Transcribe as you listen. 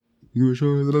Konnichiwa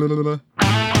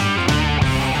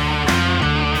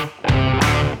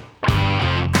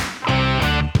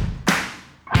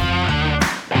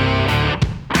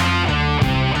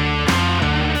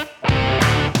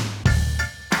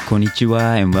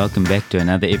and welcome back to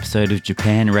another episode of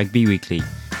Japan Rugby Weekly.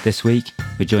 This week,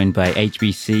 we're joined by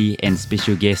HBC and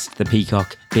special guest, the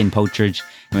Peacock, Ben Poltridge,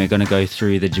 and we're going to go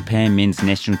through the Japan men's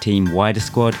national team wider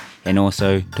squad and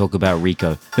also talk about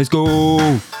Rico. Let's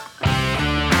go!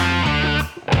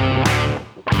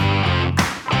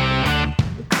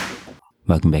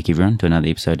 Welcome back, everyone, to another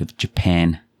episode of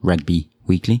Japan Rugby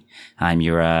Weekly. I'm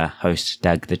your host,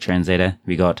 Doug the Translator.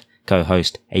 We got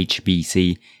co-host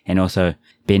HBC and also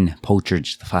Ben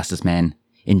Poltridge, the fastest man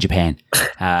in Japan.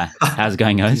 How's it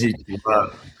going, guys?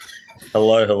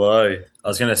 Hello. I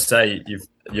was going to say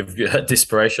you've got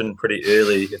desperation pretty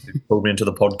early if you pulled me into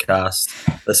the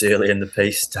podcast this early in the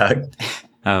piece, Doug.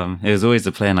 It was always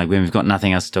the plan, like when we've got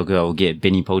nothing else to talk about, we'll get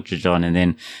Benny Poltridge on, and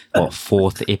then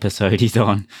fourth episode he's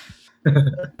on. I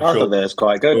thought that was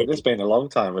quite good. It's been a long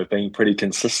time. We've been pretty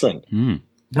consistent.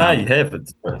 No, you have.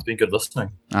 It's been good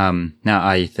listening. Now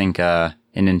I think, and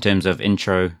in terms of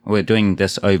intro, we're doing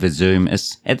this over Zoom.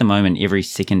 It's at the moment every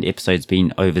second episode's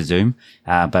been over Zoom,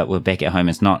 but we're back at home.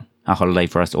 It's not a holiday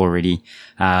for us already.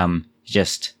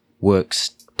 Just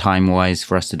works time-wise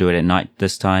for us to do it at night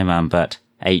this time. But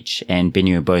H and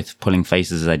Benny were both pulling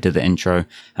faces as I did the intro.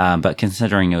 But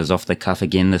considering it was off the cuff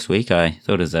again this week, I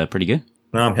thought it was pretty good.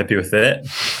 No, I'm happy with that.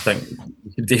 I think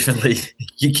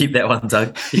you keep that one,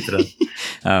 Doug. Keep it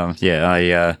in.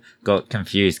 I got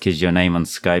confused because your name on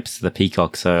Skype's the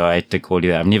Peacock, so I had to call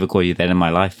you that. I've never called you that in my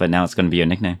life, but now it's going to be your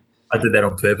nickname. I did that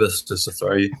on purpose just to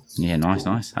throw you. Yeah, nice.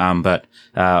 But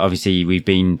obviously we've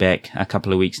been back a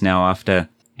couple of weeks now after.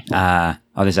 This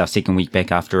is our second week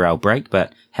back after our break.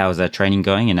 But how's our training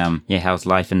going? And how's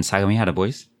life in Sagamihara,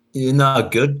 boys? Yeah, no,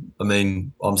 good. I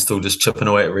mean, I'm still just chipping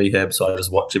away at rehab, so I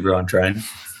just watch everyone train.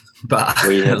 But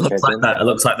it looks like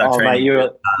that training.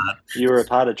 Mate, you were a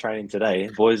part of training today.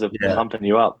 Boys are pumping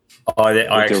you up. I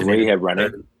actually rehab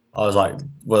running. I was like,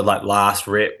 last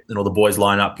rep, and all the boys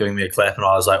line up giving me a clap, and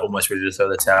I was like almost ready to throw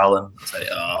the towel in. I say,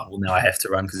 now I have to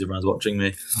run because everyone's watching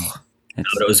me.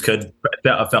 But it was good.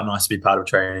 I felt nice to be part of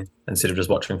training instead of just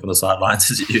watching from the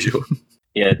sidelines as usual.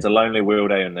 Yeah, it's a lonely wheel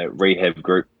day in the rehab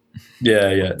group.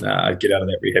 Yeah. I'd get out of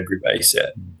that rehab group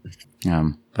ASAP.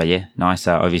 But yeah, nice.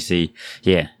 Obviously,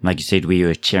 like you said, we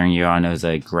were cheering you on. It was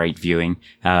a great viewing.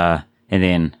 And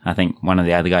then I think one of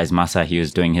the other guys, Masa, he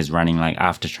was doing his running, like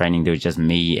after training, there was just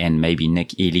me and maybe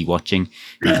Nick Ely watching.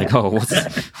 And I was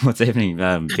like, what's happening?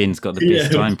 Ben's got the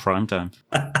best time, prime time.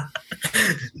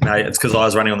 No, it's because I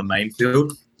was running on the main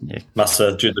field. Yeah.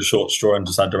 Masa drew the short straw and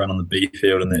decided to run on the B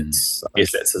field, and I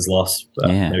guess that's his loss. But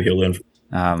maybe he'll learn from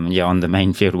on the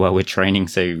main field while we're training,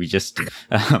 so we just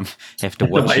have to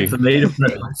watch you. For me to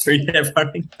put rehab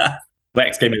running.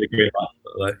 Wax gave me the green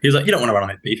light. He was like, "You don't want to run on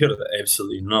that B field."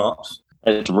 Absolutely not.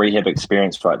 It's rehab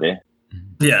experience right there.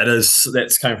 Yeah, it is.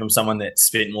 That's coming from someone that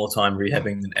spent more time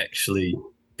rehabbing than actually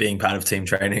being part of team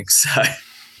training. So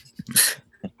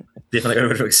definitely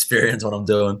got to experience what I'm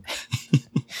doing.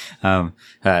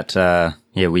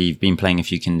 We've been playing a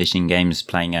few conditioning games,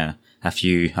 playing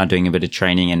doing a bit of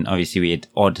training, and obviously we had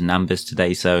odd numbers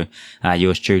today, so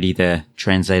yours truly, the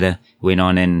translator, went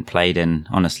on and played and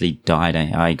honestly died.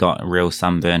 I got real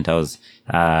sunburnt. I was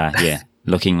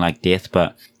looking like death,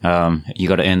 but you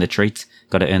got to earn the treats,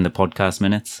 got to earn the podcast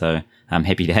minutes, so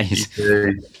happy days.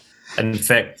 In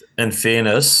fact, in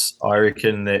fairness, I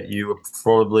reckon that you were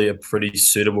probably a pretty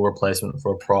suitable replacement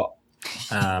for a prop,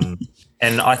 and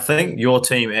I think your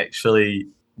team actually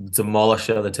demolished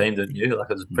the other team, didn't you? Like,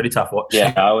 it was a pretty tough watch.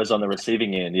 Yeah, I was on the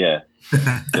receiving end. Yeah,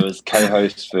 it was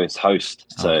co-host versus host.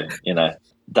 So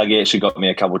Dougie actually got me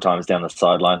a couple of times down the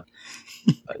sideline.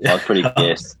 I was pretty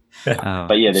gassed.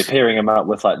 But yeah, they're pairing him up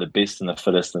with like the best and the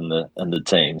fittest in the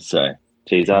team. So,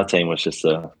 geez, our team was just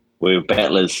we were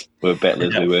battlers. We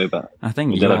were, but I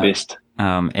think we did our best.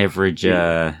 Average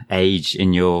age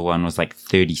in your one was like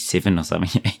 37 or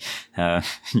something.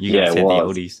 You guys had the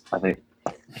oldies. I think.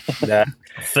 Yeah,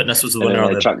 fitness was the winner.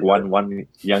 They chucked one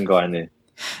young guy in there.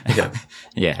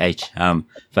 H.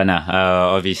 But no,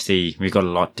 obviously we've got a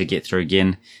lot to get through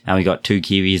again. And we got two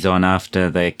Kiwis on after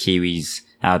the Kiwis.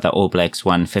 The All Blacks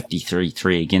won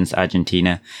 53-3 against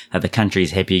Argentina. The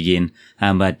country's happy again.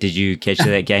 But did you catch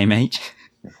that game, H?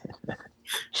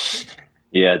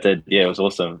 Yeah, I did. Yeah, it was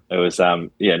awesome. It was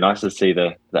nice to see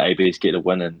the ABs get a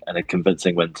win and a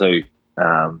convincing win too.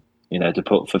 To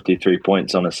put 53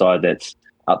 points on a side that's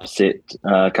upset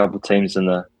a couple of teams in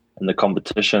the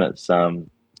competition. It's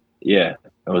it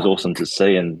was awesome to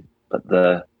see. But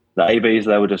the the ABs,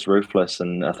 they were just ruthless,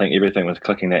 and I think everything was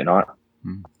clicking that night.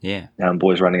 Yeah.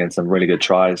 Boys running in some really good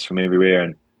tries from everywhere,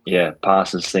 and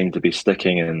passes seemed to be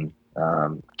sticking, and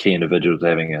key individuals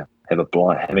having a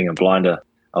blinder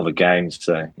of a game.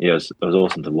 So it was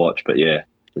awesome to watch. But the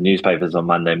newspapers on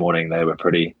Monday morning, they were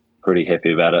pretty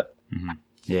happy about it. Mm-hmm.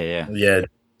 Yeah.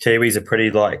 Kiwis are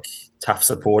pretty tough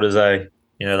supporters, eh?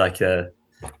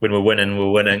 When we're winning,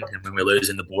 and when we're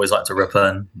losing, the boys like to rip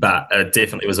in. But it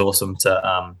definitely was awesome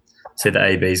to see the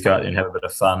ABs go out there and have a bit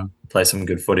of fun, play some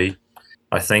good footy.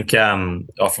 I think, from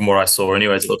what I saw,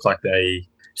 anyways, it looked like they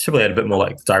probably had a bit more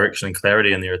direction and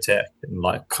clarity in their attack, and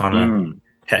kind of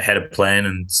had a plan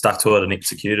and stuck to it and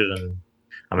executed. And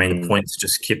I mean, the points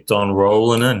just kept on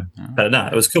rolling in. But no,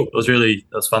 it was cool. It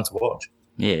was fun to watch.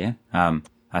 Yeah.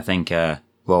 I think.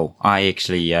 I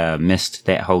actually missed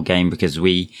that whole game because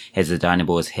we, as the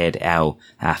Dynaboars, had our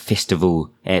festival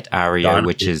at Ario,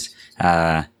 which is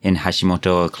in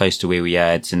Hashimoto, close to where we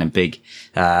are. It's in a big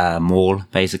mall,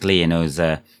 basically, and it was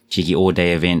a cheeky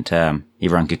all-day event.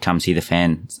 Everyone could come see the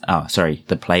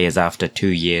players after 2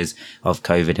 years of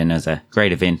COVID, and it was a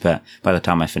great event. But by the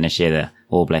time I finished, the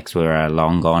All Blacks were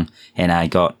long gone, and I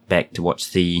got back to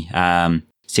watch the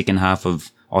second half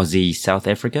of Aussie South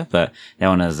Africa. But that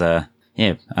one is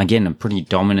again, a pretty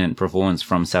dominant performance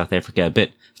from South Africa. A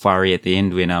bit fiery at the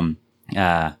end when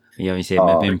you obviously had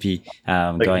Mapimpi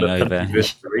going over.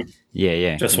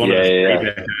 Yeah. Just wanted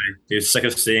to he was sick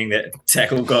of seeing that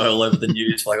tackle go all over the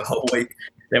news for a whole week.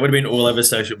 That would have been all over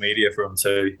social media for him too.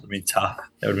 It would have been tough.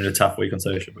 That would have been a tough week on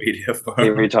social media for him.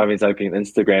 Every time he's opening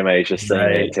Instagram, he's just seeing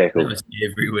that tackle. It was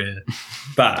everywhere.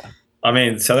 But I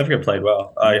mean, South Africa played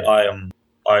well.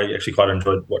 I actually quite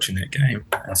enjoyed watching that game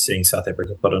and seeing South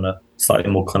Africa put in a slightly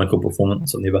more clinical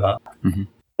performance on their behalf. Mm-hmm.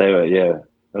 They were, it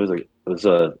was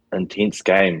a intense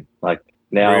game.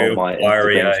 Now real my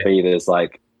Instagram feed is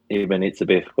Eben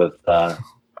Etzebeth with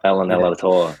Alan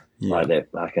Alatoa, that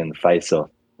fucking face off.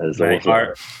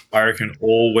 Awesome. I reckon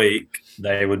all week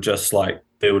they were just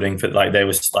building for they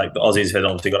was the Aussies had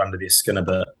obviously got under their skin a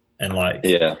bit, and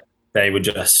they were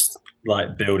just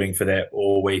building for that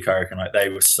all week. I reckon they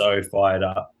were so fired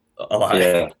up.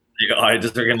 I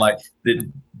just reckon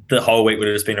the whole week would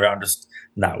have just been around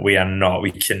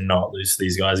we cannot lose to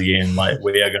these guys again.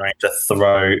 We are going to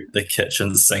throw the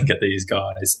kitchen sink at these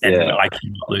guys, and I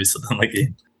cannot lose to them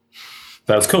again.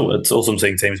 But it's cool. It's awesome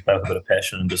seeing teams play with a bit of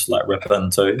passion and just rip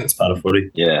in too. It's part of footy.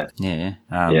 Yeah.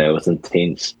 It was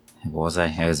intense. It was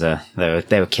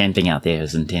they were camping out there. It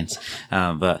was intense,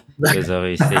 but it was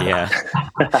obviously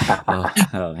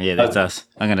that's us.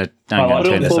 I'm gonna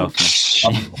turn this off now.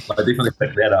 I definitely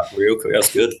picked that up real quick.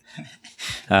 That's good.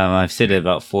 I've said it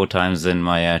about 4 times in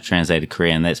my translated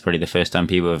career, and that's probably the first time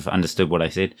people have understood what I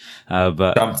said.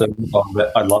 But I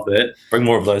love that. Bring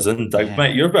more of those in, Doug.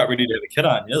 Mate, you're about ready to have a kid,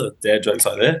 aren't you? The dad jokes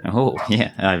like that. Oh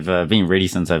yeah, I've been ready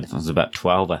since I was about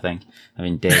 12. I think. I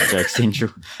mean, dad joke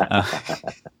central.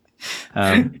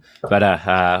 But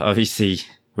obviously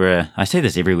I say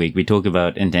this every week. We talk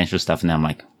about international stuff, and I'm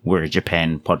like, we're a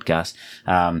Japan podcast.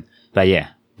 But yeah,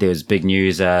 there was big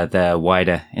news. It's a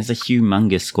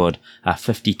humongous squad, a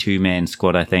 52-man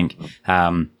squad, I think,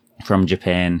 from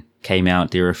Japan came out.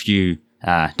 There were a few.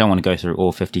 Don't want to go through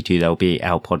all 52. That'll be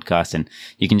our podcast, and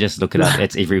you can just look it up.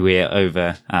 It's everywhere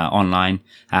over online.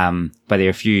 But there are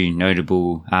a few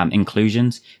notable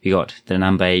inclusions. We got the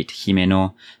number 8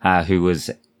 Himeno, who's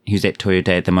at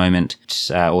Toyota at the moment,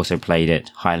 also played at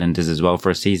Highlanders as well for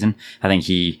a season. I think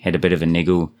he had a bit of a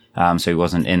niggle, so he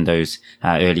wasn't in those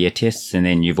earlier tests. And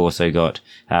then you've also got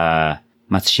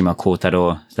Matsushima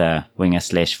Kotaro, the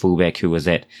winger/fullback who was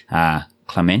at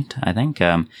Clement, I think,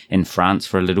 in France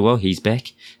for a little while. He's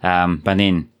back. But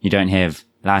then you don't have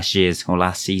last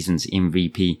season's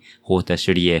MVP, Hota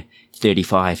Shurie,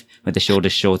 35 with the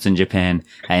shortest shorts in Japan,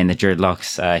 and the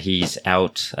dreadlocks. He's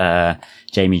out.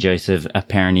 Jamie Joseph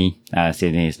apparently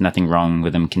said there's nothing wrong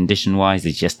with him condition wise.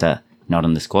 He's just not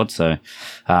in the squad. So,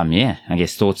 I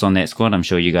guess thoughts on that squad. I'm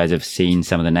sure you guys have seen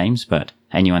some of the names, but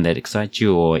anyone that excites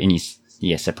you or any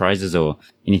surprises or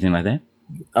anything like that?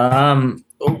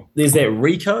 There's that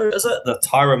Rico, is it? The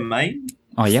Tyra Main?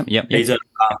 Oh, yep. He's a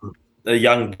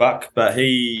young buck, but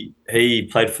he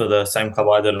played for the same club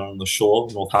I did on the shore,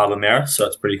 North Harbour Marist, so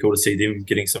it's pretty cool to see them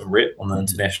getting some rep on the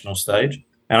international stage.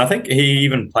 And I think he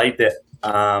even played that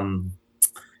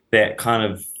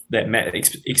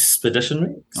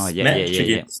expedition match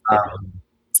against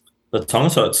the Tonga.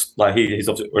 So it's he's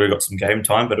obviously already got some game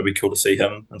time, but it'll be cool to see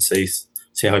him and see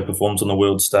how he performs on the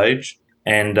world stage.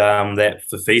 And that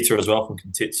Fafita as well from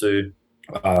Kintetsu,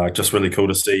 just really cool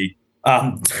to see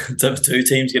two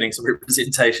teams getting some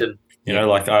representation.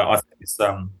 I think it's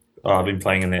I've been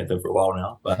playing in that for a while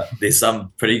now, but there's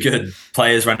some pretty good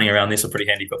players running around there, some pretty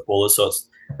handy footballers. So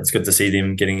it's good to see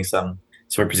them getting some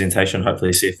representation.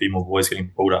 Hopefully, see a few more boys getting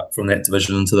pulled up from that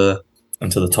division into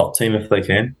the top team if they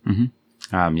can.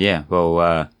 Yeah.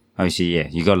 Well, obviously, yeah,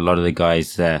 you got a lot of the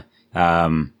guys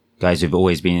guys who've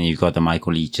always been. You've got the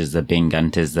Michael Leaches, the Ben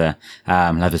Gunters, the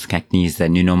Lavis Kaknis, the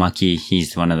Nuno Maki.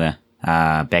 He's one of the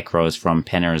back rows from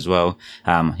Penner as well.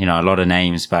 A lot of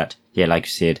names, but yeah, like you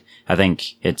said, I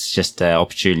think it's just an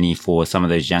opportunity for some of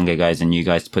those younger guys and new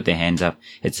guys to put their hands up.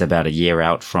 It's about a year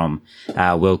out from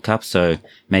World Cup, so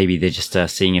maybe they're just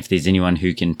seeing if there's anyone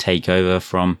who can take over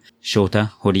from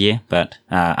Shota Horier. But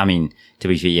to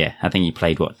be fair, yeah, I think he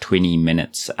played 20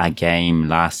 minutes a game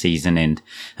last season, and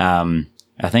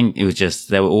I think it was just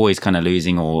they were always kind of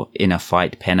losing or in a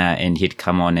fight, Penner, and he'd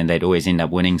come on and they'd always end up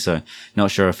winning. So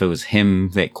not sure if it was him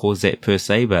that caused that per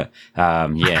se, but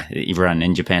yeah, everyone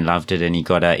in Japan loved it and he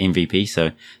got a MVP.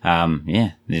 So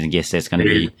yeah, I guess that's going to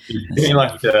be.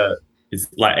 It's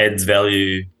like adds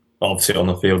value obviously on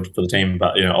the field for the team,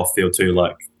 but off field too.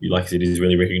 Like you said, he's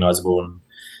really recognisable and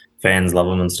fans love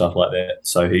him and stuff like that.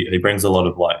 So he brings a lot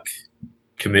of like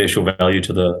commercial value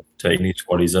to any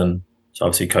squad he's in. So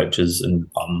obviously coaches and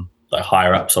like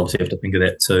higher ups obviously have to think of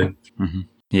that too. Mm-hmm.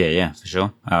 Yeah, for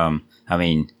sure. I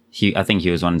think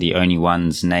he was one of the only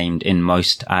ones named in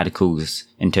most articles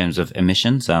in terms of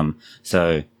emissions.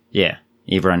 So yeah,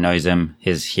 everyone knows him.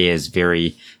 His hair is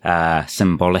very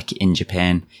symbolic in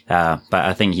Japan. But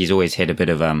I think he's always had a bit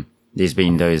of there's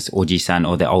been those oji-san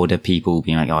or the older people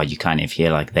being like, oh, you can't have hair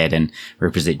like that and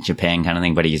represent Japan kind of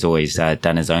thing. But he's always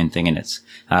done his own thing, and it's,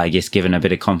 I guess, given a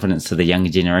bit of confidence to the younger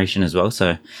generation as well.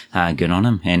 So good on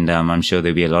him. And I'm sure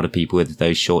there'll be a lot of people with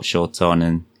those short shorts on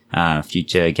in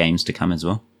future games to come as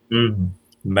well.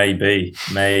 Maybe.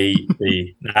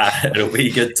 It'll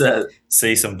be good to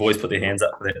see some boys put their hands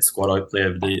up for that squad, hopefully,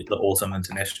 over the autumn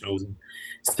internationals, and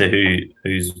see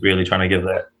who's really trying to give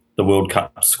the World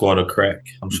Cup squad a crack.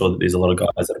 I'm sure that there's a lot of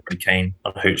guys that are pretty keen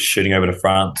on shooting over to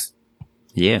France.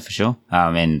 Yeah, for sure.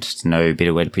 And no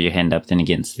better way to put your hand up than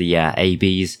against the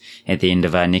ABs at the end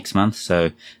of next month.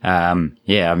 So,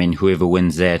 whoever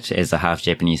wins that as a half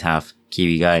Japanese, half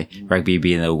Kiwi guy, rugby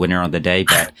being the winner of the day.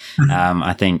 But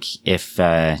I think if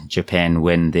Japan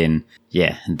win, then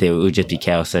yeah, there will just be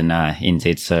chaos in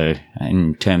NZ. So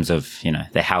in terms of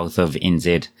the health of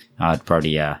NZ, I'd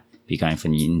probably be going for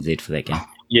NZ for that game.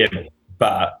 Yeah,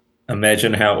 but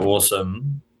imagine how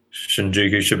awesome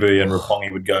Shinjuku, Shibuya, and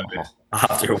Roppongi would go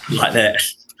after a win like that.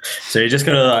 So you're just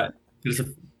gonna just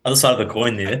the other side of the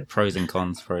coin there. Pros and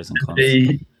cons.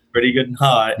 Pretty good and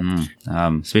high.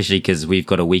 Especially because we've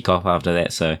got a week off after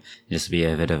that, so just be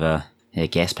a bit of a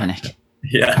gas panic.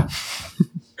 Yeah.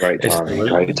 Great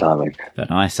timing. But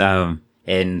nice. Obviously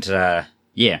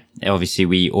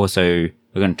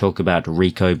we're going to talk about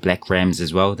Ricoh Black Rams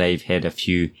as well. They've had a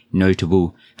few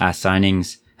notable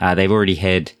signings. They've already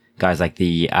had guys like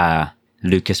the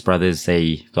Lucas brothers.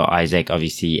 They got Isaac,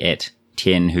 obviously, at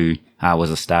 10, who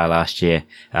was a star last year.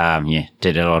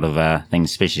 Did a lot of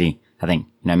things, especially, I think,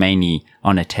 mainly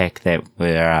on attack that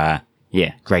were,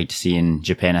 great to see in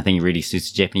Japan. I think it really suits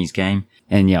the Japanese game.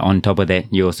 And yeah, on top of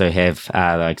that, you also have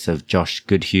the likes of Josh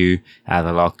Goodhue,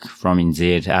 the lock from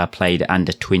NZ, played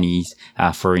under 20s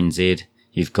for NZ.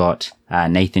 You've got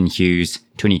Nathan Hughes,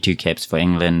 22 caps for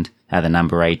England, the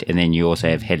number 8, and then you also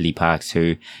have Headley Parks,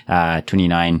 who has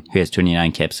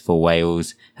 29 caps for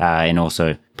Wales, and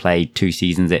also played 2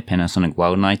 seasons at Panasonic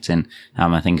Wild Knights. And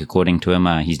I think according to him,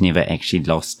 he's never actually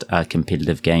lost a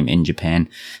competitive game in Japan.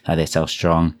 That's how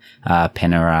strong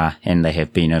Penner are, and they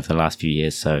have been over the last few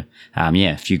years. So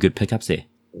a few good pickups there.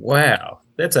 Wow,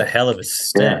 that's a hell of a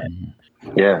stat.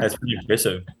 Yeah, that's pretty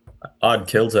impressive. I'd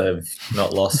kill to have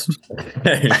not lost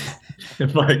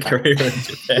in my career in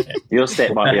Japan. Your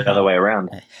stat might be the other way around.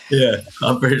 Yeah,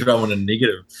 I'm pretty sure I'm on a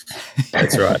negative.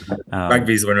 That's right.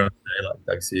 Rugby's the winner of the day, like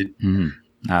Doug said.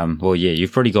 Well, yeah,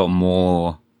 you've probably got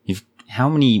more. How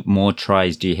many more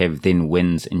tries do you have than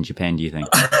wins in Japan, do you think?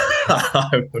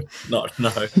 I would not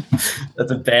know.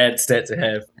 That's a bad stat to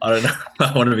have. I don't know.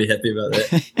 I want to be happy about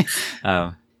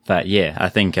that. But yeah, I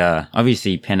think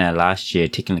obviously Penner last year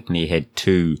technically had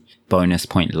 2 bonus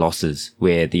point losses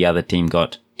where the other team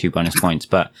got 2 bonus points,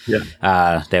 but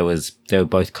they were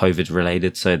both COVID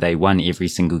related, so they won every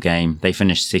single game. They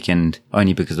finished second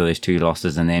only because of those 2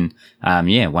 losses, and then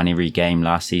won every game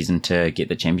last season to get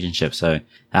the championship. So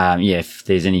if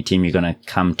there's any team you're going to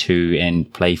come to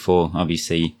and play for,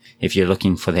 obviously if you're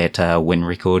looking for that win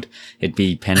record, it'd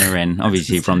be Penner, and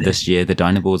obviously from this year the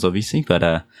Dynaballs, obviously.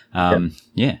 But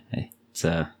it's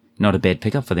not a bad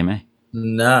pickup for them, eh?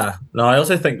 No. I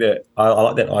also think that I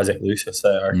like that Isaac Lucas. So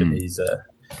I reckon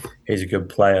he's a good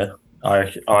player.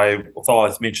 I thought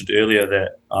I mentioned earlier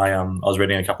that I was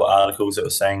reading a couple of articles that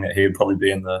were saying that he would probably be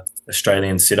in the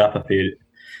Australian setup if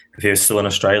he was still in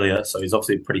Australia. So he's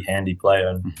obviously a pretty handy player,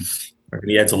 and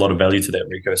he adds a lot of value to that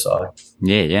Rico side.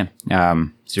 Yeah.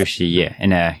 Especially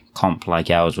in a comp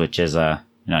like ours, which is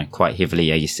quite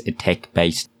heavily, I guess, attack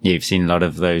based. You've seen a lot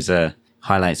of those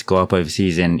highlights go up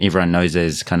overseas, and everyone knows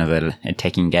there's kind of an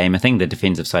attacking game. I think the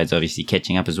defensive side's obviously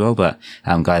catching up as well, but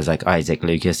guys like Isaac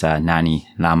Lucas, Nani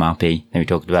Lamapi, that we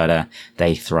talked about,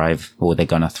 they thrive, or they're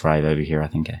gonna thrive over here, I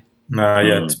think.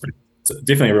 It's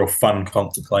definitely a real fun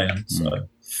comp to play in. So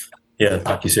yeah,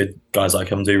 like you said, guys like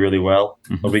him do really well.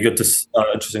 It'll be good to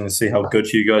interesting to see how good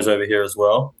Hugo's over here as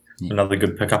well. Another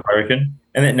good pickup, I reckon.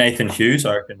 And that Nathan Hughes,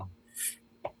 I reckon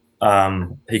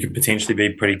he could potentially be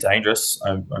pretty dangerous.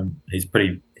 He's a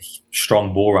pretty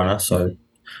strong ball runner, so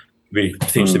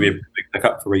potentially be a big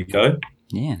pickup for Rico.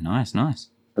 Yeah, nice.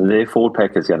 Their forward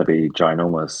pack is going to be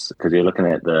ginormous because you're looking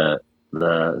at the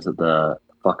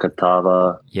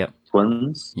Fakatava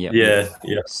twins. Yeah.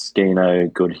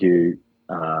 Skino, Goodhue.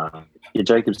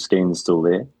 Jacob Skeen's still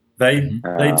there. They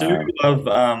do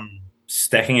love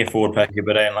stacking a forward pack a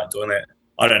bit and like doing that.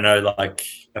 I don't know, like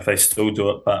if they still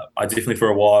do it, but I definitely for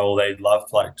a while they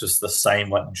loved like just the same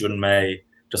like Junmei,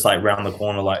 just like round the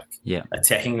corner, like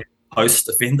attacking the post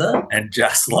defender and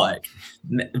just like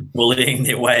bullying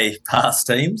their way past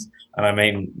teams. And I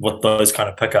mean, with those kind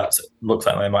of pickups, it looks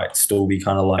like they might still be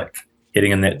kind of like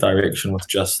heading in that direction with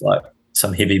just like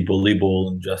some heavy bully ball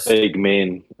and just big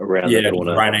men around the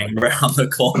corner, running around the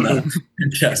corner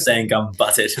and just saying come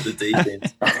butter to the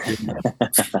defense.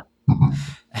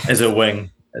 As a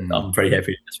wing, I'm pretty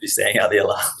happy to just be staying out there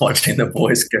watching the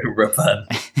boys go rip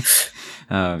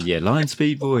in. Line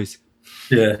speed boys.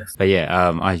 Yeah. But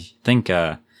I think,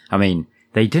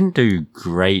 they didn't do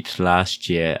great last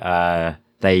year.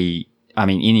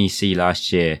 NEC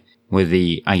last year were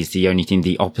the only team,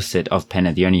 the opposite of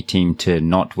Penna, the only team to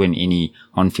not win any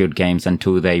on-field games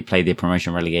until they played their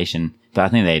promotion relegation. But I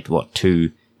think they had,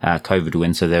 2 COVID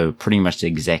wins, so they were pretty much the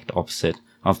exact opposite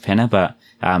of Penna. But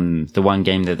the one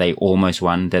game that they almost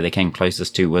won, that they came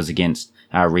closest to, was against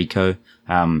Rico.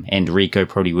 And Rico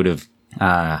probably would have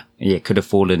could have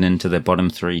fallen into the bottom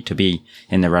 3 to be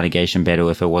in the relegation battle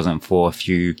if it wasn't for a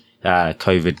few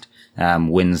COVID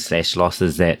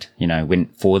wins/losses that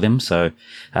went for them. So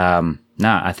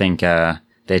I think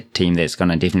that team that's going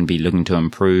to definitely be looking to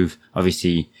improve.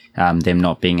 Obviously, them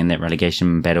not being in that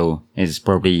relegation battle is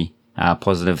probably a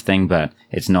positive thing, but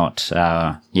it's not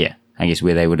I guess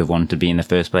where they would have wanted to be in the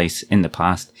first place. In the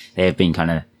past, they have been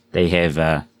had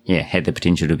the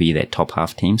potential to be that top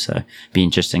half team. So be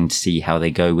interesting to see how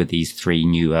they go with these 3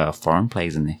 new foreign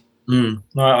players in there. No,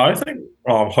 I think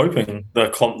I'm hoping the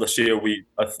comp this year it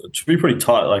should be pretty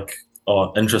tight,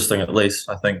 interesting at least.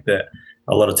 I think that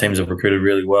a lot of teams have recruited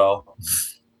really well.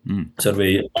 So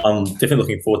I'm definitely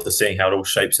looking forward to seeing how it all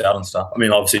shapes out and stuff. I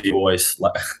mean, obviously you always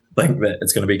think that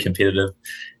it's going to be competitive,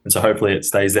 and so hopefully it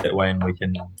stays that way, and we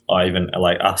can, even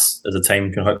us as a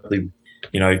team can hopefully,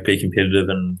 be competitive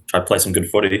and try to play some good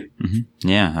footy.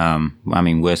 Yeah.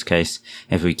 Worst case,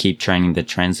 if we keep training the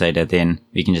translator, then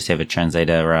we can just have a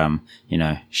translator,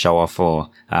 show off or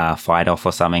fight off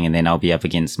or something, and then I'll be up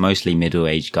against mostly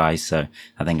middle-aged guys. So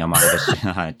I think I might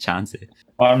have a chance there.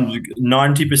 I'm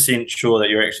 90% sure that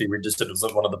you're actually registered as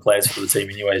one of the players for the team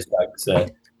anyways, Doug. So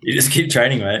you just keep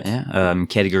training, mate. Yeah,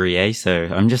 category A. So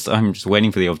I'm just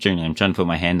waiting for the opportunity. I'm trying to put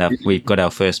my hand up. We've got our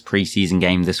first preseason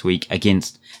game this week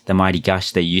against the Mighty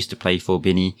Gush. They used to play for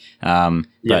Benny.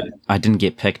 But I didn't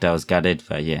get picked. I was gutted,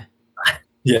 but yeah.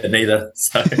 Yeah, neither.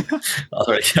 So I was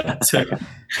already gutted too.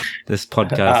 This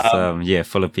podcast,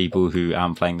 full of people who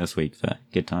aren't playing this week, but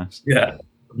good times. Yeah.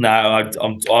 No,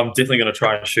 I'm definitely going to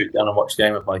try and shoot down and watch the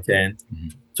game if I can.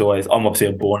 It's always, I'm obviously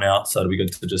a bore now, so it'll be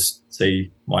good to just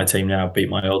see my team now beat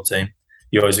my old team.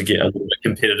 You always get a little bit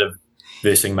competitive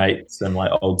versing mates and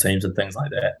old teams and things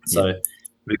like that. So it'll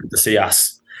be good to see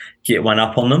us get one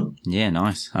up on them. Yeah,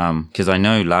 nice. Because I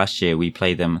know last year we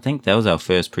played them. I think that was our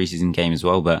first preseason game as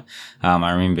well. But I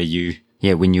remember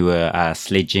when you were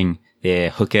sledging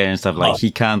their hooker and stuff, he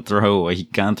can't throw or he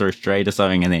can't throw straight or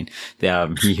something, and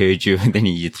then he heard you and then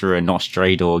he threw a not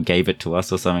straight or gave it to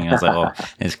us or something. I was like, oh,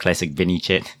 that's classic Vinny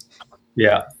chat.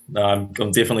 Yeah, I'm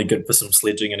definitely good for some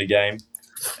sledging in a game.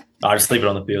 I just leave it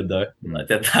on the field though.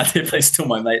 They're definitely still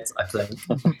my mates, I think.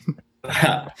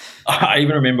 I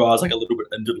even remember I was a little bit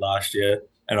injured last year,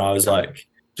 and I was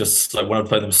just wanted to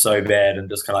play them so bad, and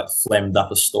just kind of flammed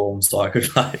up a storm so I could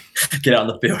get out on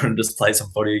the field and just play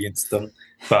some footy against them.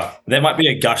 But that might be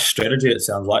a Gush strategy. It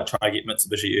sounds like try to get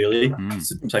Mitsubishi early,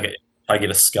 so try to get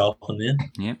a scalp in there.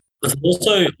 Yep. There's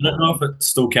also, I don't know if it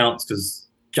still counts because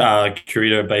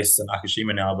Kurita are based in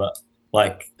Akashima now, but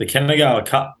like the Kanagawa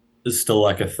Cup is still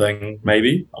like a thing.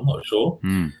 Maybe I'm not sure.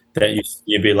 That used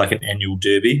to be like an annual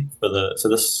derby for the. So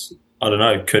this, I don't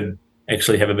know, could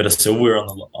actually have a bit of silverware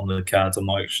on the cards. I'm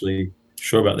not actually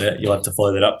sure about that. You'll have to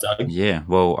follow that up, Doug. Yeah,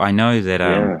 well, I know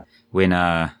that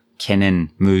when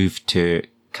Kenan moved to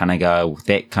Kanagawa,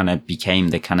 that kind of became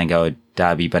the Kanagawa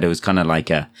derby, but it was kind of like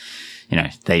a, you know,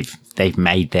 they've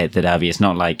made that the derby. It's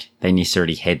not like they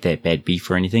necessarily had that bad beef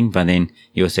or anything. But then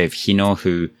you also have Hino,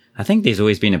 who I think there's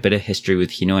always been a bit of history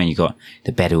with Hino, and you got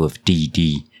the Battle of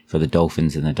DD for the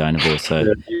Dolphins and the Dynavore. So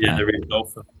the Red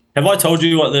Dolphin. Have I told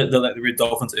you what the Red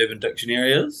Dolphins Urban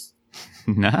Dictionary is?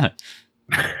 No.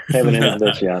 Haven't heard of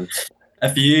this, Jan.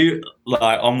 If you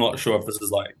like, I'm not sure if this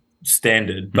is like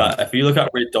standard, but if you look up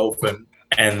Red Dolphin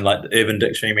and like the Urban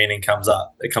Dictionary meaning comes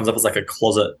up, it comes up as like a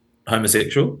closet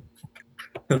homosexual.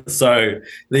 So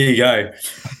there you go.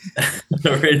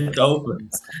 The Red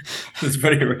Dolphins. It's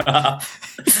pretty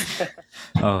rough.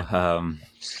 So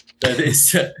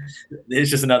there's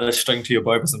just another string to your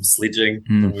bow for some sledging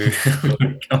when we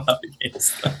come up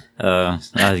against them.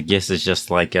 I guess it's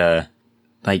just like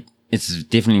it's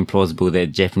definitely plausible that a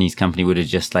Japanese company would have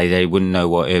just like, they wouldn't know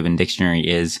what Urban Dictionary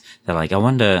is. They're like, I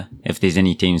wonder if there's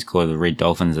any teams called the Red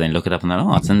Dolphins, and then look it up and they're like,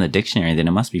 oh, it's in the dictionary, then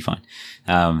it must be fine.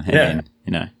 Then,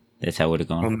 you know, that's how it would have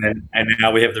gone. And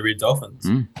now we have the Red Dolphins.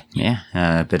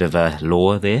 A bit of a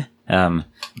lore there.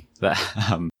 But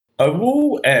I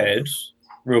will add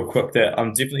real quick that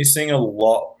I'm definitely seeing a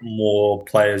lot more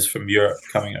players from Europe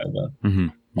coming over.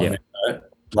 Yeah.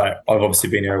 Like I've obviously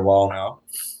been here a while now.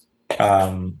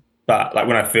 But like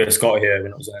when I first got here,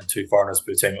 when it was only 2 foreigners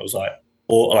per team, it was like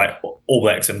All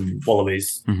Blacks and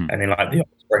Wallabies, and then like the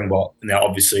Springbok. And now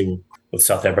obviously with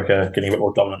South Africa getting a bit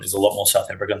more dominant, there's a lot more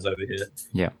South Africans over here.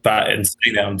 Yeah. But in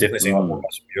seeing that, I'm definitely seeing a lot more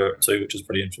guys from Europe too, which is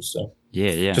pretty interesting.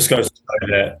 Yeah. Just goes to show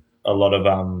that a lot of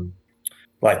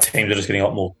like teams are just getting a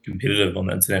lot more competitive on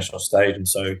the international stage, and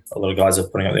so a lot of guys are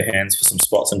putting up their hands for some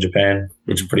spots in Japan,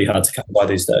 which are pretty hard to come by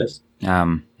these days.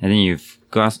 And then you've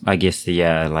got, I guess, the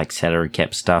like salary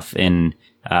cap stuff in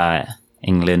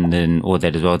England and all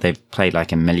that as well. They've played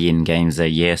like 1 million games a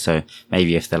year, so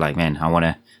maybe if they're like, man,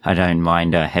 I don't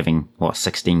mind having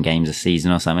 16 games a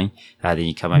season or something, then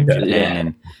you come over to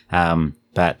Japan and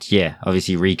but yeah,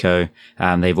 obviously Rico.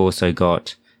 They've also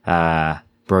got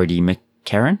Brody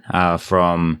McCarron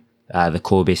from the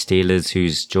Kobe Steelers,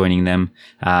 who's joining them,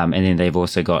 and then they've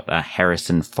also got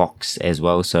Harrison Fox as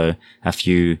well. So a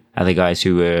few other guys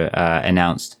who were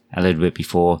announced a little bit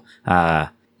before.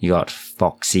 You got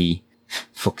Foxy,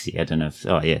 I don't know if,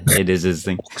 it is his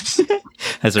thing.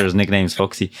 That's what his nickname's,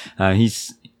 Foxy.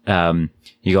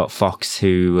 You got Fox,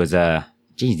 who was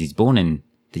he's born in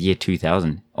the year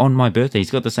 2000 on my birthday. He's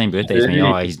got the same birthday as me.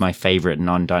 He's my favorite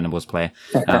non-Dynamos player.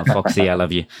 Foxy, I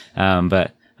love you.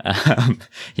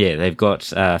 They've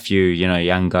got a few,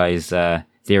 young guys there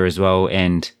as well.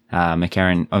 And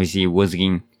McCarron,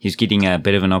 obviously, he's getting a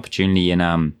bit of an opportunity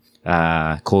in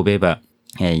Kobe, but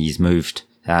he's moved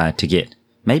to get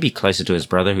maybe closer to his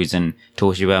brother, who's in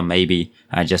Toshiba, maybe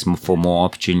just for more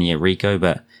opportunity at Rico.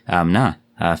 But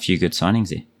a few good signings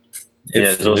there.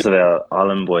 Yeah, there's also the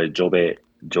island boy, Jobe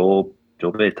Tavo.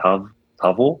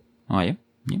 Oh, yeah,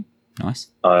 nice.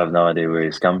 I have no idea where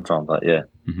he's come from, but yeah.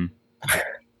 Mm-hmm.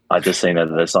 I just seen that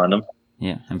they signed him.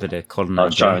 Yeah, a bit of Colin. I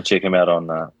was trying to check him out on.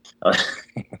 I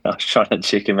was trying to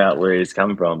check him out where he's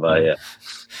come from, but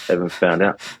haven't found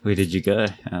out. Where did you go?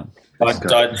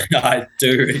 I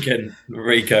do reckon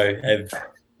Rico have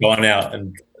gone out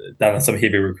and done some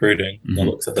heavy recruiting. Mm-hmm. The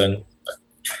looks of things,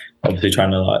 obviously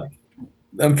trying to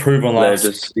improve on last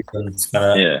season's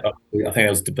I think it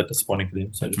was a bit disappointing for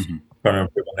them. So just trying to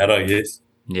improve on that, I guess.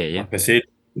 Yeah. Like I said,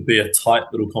 it'd be a tight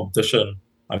little competition.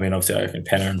 I mean, obviously, I reckon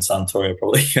Penner and Suntory are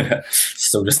probably going to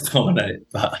still just dominate,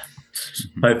 but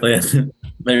hopefully,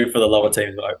 maybe for the lower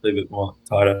teams, but hopefully a bit more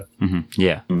tighter. Mm-hmm.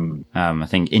 Yeah. I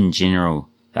think in general,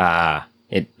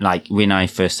 when I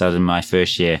first started my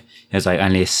first year, it was like,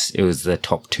 unless it was the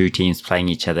top 2 teams playing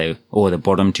each other or the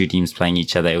bottom 2 teams playing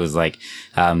each other, it was like,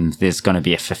 there's going to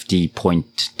be a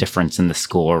 50-point difference in the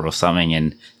score or something.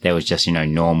 And that was just,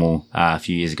 normal a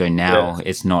few years ago. Now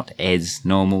it's not as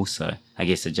normal. So I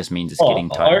guess it just means it's getting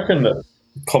tighter. I reckon that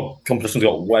competition's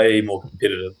got way more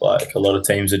competitive. Like a lot of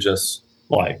teams are just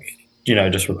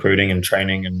just recruiting and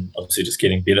training and obviously just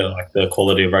getting better. Like the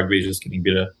quality of rugby is just getting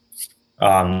better.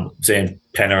 Seeing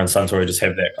Penner and Suntory just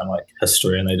have that kind of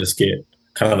history, and they just get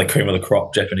kind of the cream of the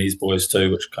crop Japanese boys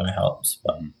too, which kind of helps.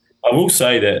 But I will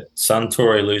say that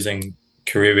Suntory losing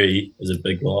Kerevi is a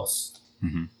big loss.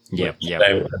 Mm-hmm. Yeah.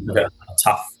 They were a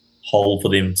tough hole for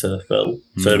them to fill.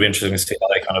 So it'll be interesting to see how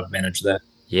they kind of manage that.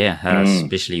 Yeah,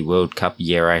 especially World Cup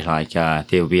year, right? Like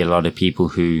there'll be a lot of people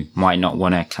who might not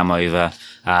want to come over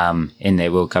in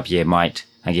their World Cup year, might,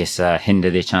 I guess, hinder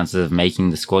their chances of making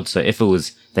the squad. So if it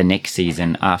was the next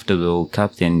season after the World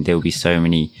Cup, then there'll be so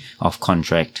many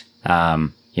off-contract,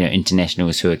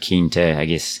 internationals who are keen to, I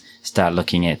guess, start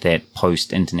looking at that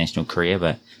post-international career.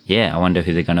 But yeah, I wonder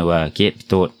who they're going to get.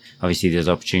 Thought, obviously, there's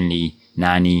opportunity.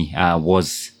 Nani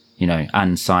was,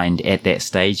 unsigned at that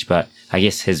stage, but I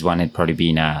guess his one had probably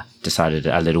been decided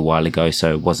a little while ago,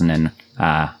 so it wasn't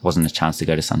a chance to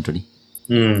go to Suntory.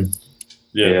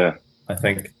 Yeah, I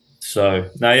think so.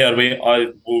 No, yeah,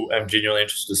 I'm genuinely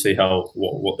interested to see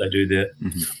what they do there,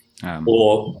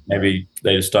 or maybe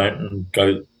they just don't and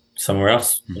go somewhere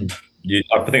else. And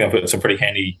I think I've got some pretty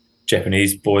handy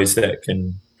Japanese boys that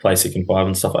can play second five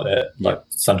and stuff like that. Like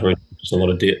Suntory, just a lot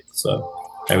of depth, so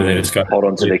maybe they just go hold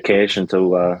on to their cash until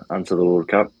the World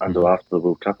Cup, until after the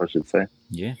World Cup, I should say.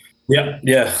 Yeah,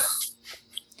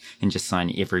 and just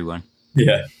sign everyone.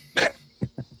 Yeah.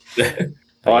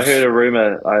 I heard a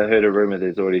rumor.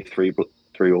 There's already three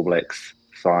All Blacks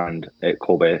signed at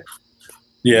Kobe.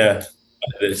 Yeah,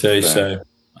 so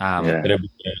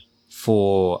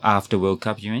for after World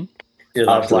Cup, you mean?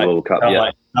 Yeah, after the World Cup,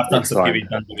 yeah. I've done some heavy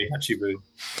Dandori Hachibu.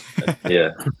 Yeah.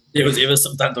 There was ever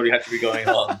some Dandori Hachibu going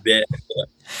on there.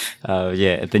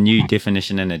 The new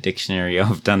definition in a dictionary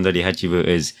of Dandori Hachibu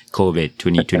is Kobe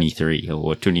 2023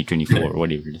 or 2024 or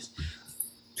whatever it is.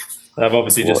 They've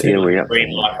obviously just hit a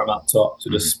green light from up top to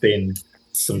just spend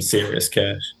some serious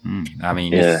cash. I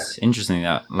mean, it's interesting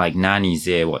that like Nani's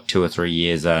there, 2 or 3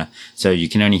 years, so you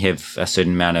can only have a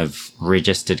certain amount of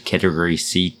registered category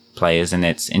C players, and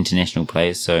that's international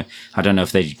players. So I don't know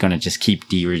if they're going to just keep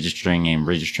deregistering and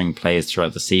registering players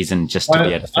throughout the season just to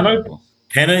be able to fill the ball.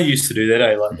 Hannah used to do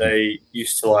that, Like they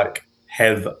used to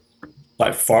have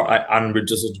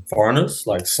unregistered foreigners,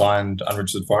 signed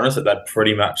unregistered foreigners that they'd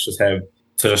pretty much just have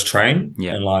to just train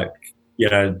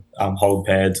and hold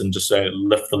pads and just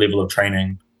lift the level of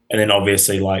training. And then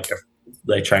obviously if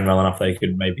they train well enough, they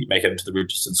could maybe make it into the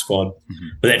registered squad.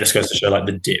 But that just goes to show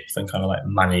the depth and kind of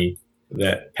money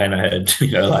that Pana had. You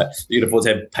could afford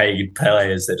to have paid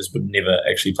players that just would never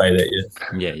actually play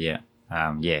that year.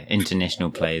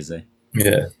 International players though.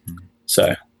 Yeah.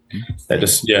 So that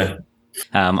just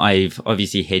I've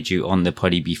obviously had you on the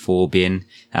potty before, Ben.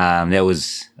 That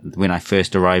was when I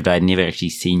first arrived. I'd never actually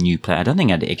seen you play. I don't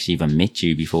think I'd actually even met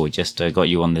you before. Just got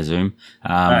you on the Zoom.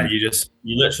 You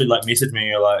literally messaged me.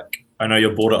 You're like, I know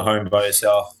you're bored at home by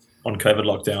yourself on COVID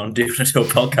lockdown. Definitely do a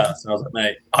podcast. And I was like,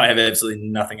 mate, I have absolutely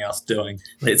nothing else doing.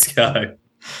 Let's go.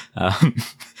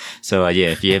 So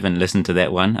if you haven't listened to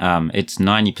that one, it's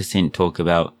 90% talk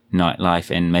about nightlife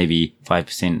and maybe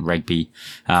 5% rugby.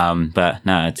 But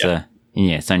no, it's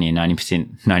it's only a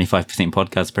 95%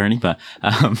 podcast apparently. But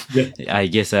I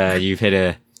guess you've had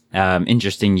a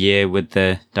interesting year with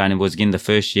the Dynaboys again. The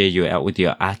first year you were out with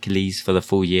your Achilles for the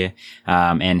full year.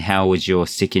 And how was your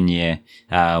second year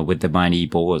with the Mighty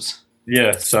Boars?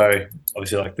 Yeah, so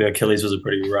obviously the Achilles was a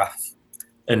pretty rough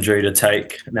injury to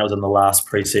take, and that was in the last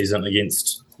pre-season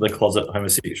against the Closet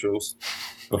Homosexuals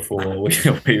before we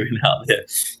went out there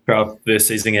for our first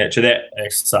season. Actually,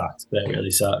 that sucked. That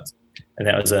really sucked. And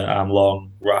that was a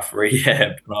long, rough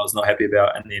rehab, and I was not happy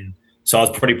about. And then, so I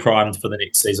was pretty primed for the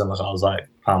next season. I was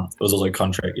pumped. It was also a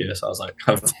contract year, so I was like,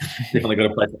 I've definitely got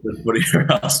to play for the footy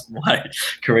or else my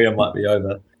career might be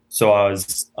over. So I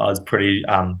was pretty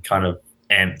kind of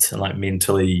amped and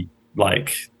mentally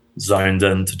zoned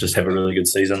in to just have a really good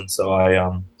season. So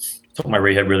I took my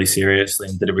rehab really seriously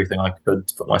and did everything I could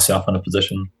to put myself in a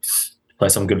position to play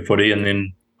some good footy. And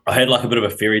then I had a bit of a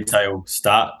fairy tale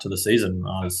start to the season.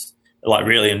 I was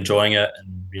really enjoying it,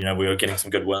 and we were getting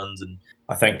some good wins. And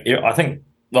I think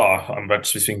I'm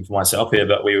just speaking for myself here,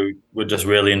 but we were just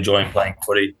really enjoying playing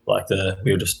footy.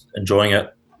 We were just enjoying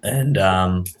it. And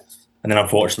then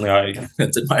unfortunately I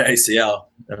did my ACL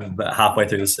about halfway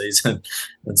through the season,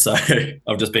 and so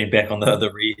I've just been back on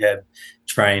the rehab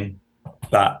train.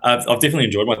 But I've definitely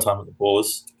enjoyed my time at the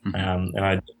Boars, and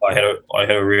I had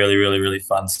a really, really, really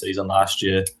fun season last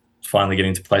year. Finally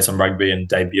getting to play some rugby and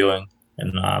debuting,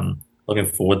 and looking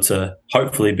forward to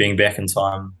hopefully being back in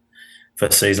time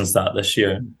for season start this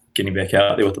year, and getting back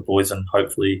out there with the boys, and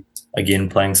hopefully again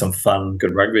playing some fun,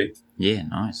 good rugby. Yeah,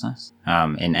 nice.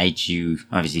 And H, you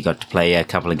obviously got to play a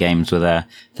couple of games with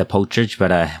the Poltridge,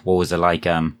 but what was it like?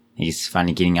 He's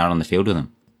finally getting out on the field with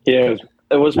them. Yeah,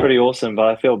 it was pretty awesome, but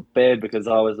I feel bad because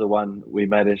I was the one, we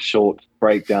made a short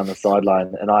break down the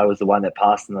sideline, and I was the one that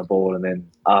passed him the ball, and then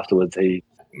afterwards he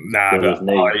Nah, with his but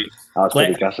knee. I was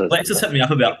pretty Black gutted. just hit me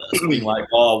up about this, being like,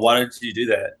 "Oh, why did you do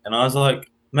that?" And I was like,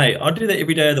 "Mate, I do that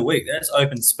every day of the week. That's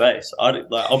open space.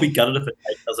 I'll be gutted if it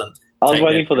doesn't." I was take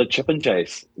waiting that. for the chip and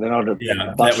chase. Then I'd have Yeah,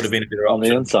 that bust would have been a better on the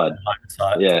option inside. in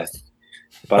hindsight. Yeah,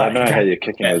 but I know how you're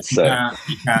kicking it. You So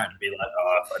can't be like,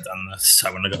 "Oh, if I'd done this, I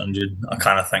wouldn't have got injured." I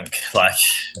kind of think like,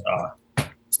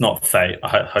 it's not fate.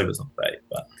 I hope it's not fate,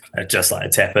 but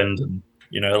it's happened, and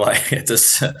like it's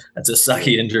a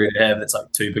sucky injury to have. It's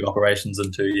like 2 big operations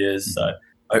in 2 years. So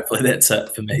hopefully that's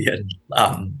it for me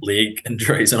and leg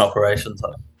injuries and operations.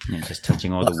 Yeah, just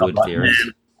touching all the wood there.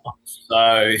 So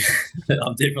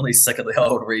I'm definitely sick of the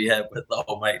old rehab with the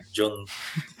old mate Jun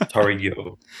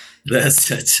Torrio.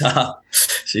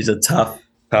 She's a tough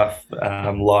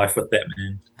life with that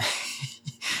man.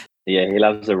 yeah, he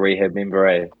loves a rehab member.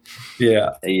 Eh?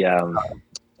 Yeah. He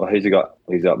well, who's he got?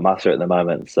 He's got Musser at the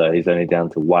moment, so he's only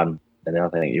down to 1, and I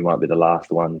think you might be the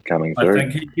last one coming through. I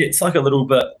think he gets like a little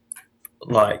bit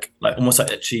like almost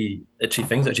like itchy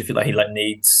things. Actually, feel like he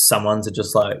needs someone to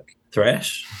just like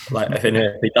thrash. Like if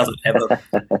he doesn't have it,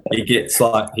 he gets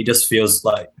like he just feels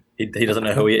like he doesn't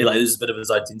know who he is. Like there's a bit of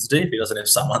his identity if he doesn't have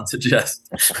someone to just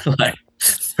like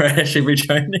thrash every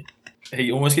training.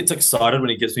 He almost gets excited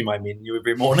when he gives me my menu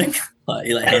every morning. Like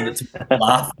he hands it to me,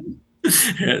 laughing.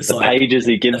 It's the pages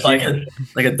he gives like you.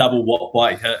 like a double watt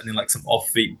bike hit and then like some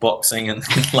off-feet boxing and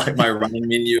like my running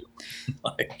menu.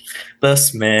 Like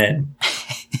this man.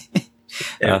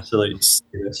 Absolutely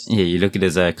serious. Yeah, you look at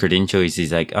his credentials,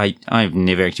 he's like, I've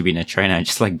never actually been a trainer, I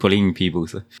just like bullying people.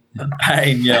 So.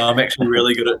 Pain, yeah, I'm actually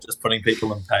really good at just putting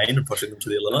people in pain and pushing them to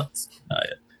their limits.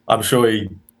 I'm sure he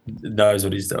knows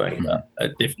what he's doing, but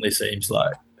it definitely seems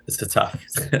like it's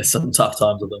some tough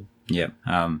times with him. Yeah.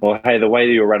 Well, hey, the way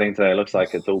that you're running today looks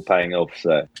like it's all paying off.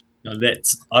 So I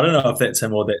don't know if that's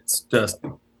him or that's just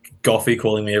Goffy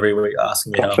calling me every week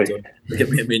asking me how I'm doing. Give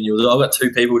me a menu. I've got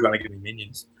 2 people trying to give me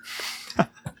menus.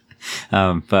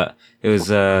 But it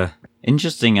was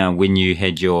interesting when you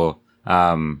had your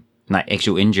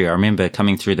actual injury. I remember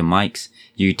coming through the mics,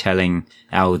 you telling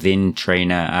our then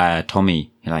trainer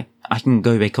Tommy, you're like, I can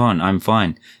go back on, I'm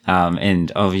fine.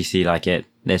 And obviously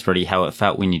that's probably how it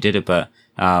felt when you did it. But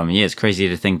it's crazy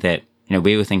to think that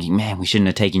we were thinking, man, we shouldn't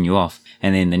have taken you off,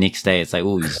 and then the next day it's like,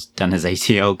 oh, he's done his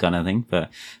ACL kind of thing. But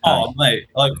mate,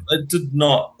 like it did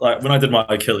not like when I did my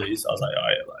Achilles, I was like,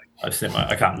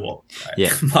 I can't walk.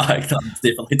 I've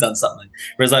definitely done something.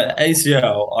 Whereas like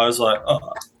ACL, I was like,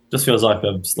 just feels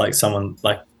like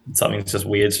something's just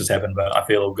weird's just happened, but I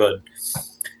feel all good.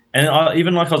 And I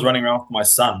was running around with my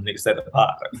son next day at the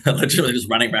park, literally just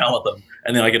running around with him.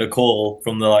 And then I get a call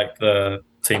from the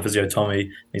team physio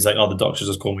Tommy. He's like, "Oh, the doctor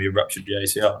just called me, you ruptured your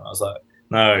ACL." And I was like,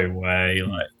 "No way!"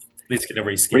 Like, let's get a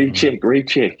rescan.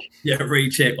 Recheck. Yeah,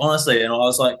 recheck. Honestly, and I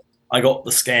was like, I got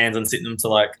the scans and sent them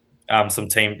to some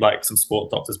team, some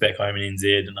sport doctors back home in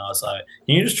NZ, and I was like,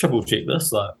 "Can you just triple check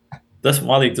this? Like,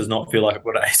 my leg does not feel like I've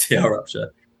got an ACL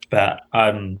rupture." But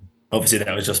obviously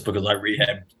that was just because I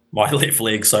rehabbed my left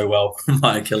leg so well from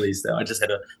my Achilles that I just had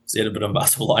a bit of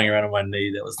muscle lying around on my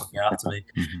knee that was looking after me.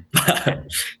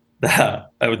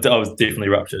 I was definitely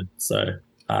ruptured. So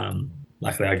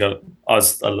luckily I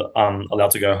was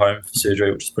allowed to go home for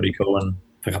surgery, which is pretty cool, and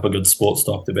pick up a good sports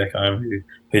doctor back home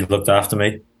who looked after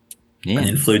me. Yeah. And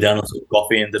then flew down to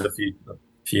Coffee and did a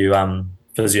few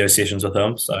physio sessions with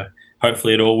him. So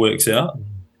hopefully it all works out and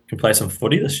can play some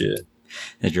footy this year.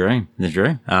 The dream.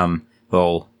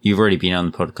 Well, you've already been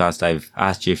on the podcast. I've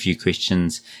asked you a few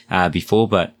questions before,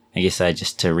 but I guess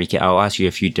just to recap, I'll ask you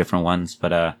a few different ones.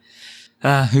 But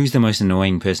who's the most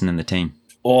annoying person in the team?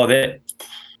 Oh,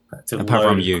 that's apart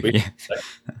from you.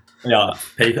 Yeah,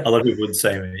 a lot of people would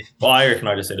say me. Well, I reckon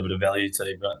I just add a bit of value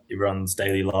to everyone's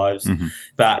daily lives. Mm-hmm.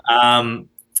 But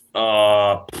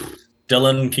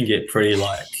Dylan can get pretty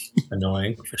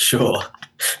annoying for sure.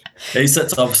 He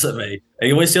sits opposite me.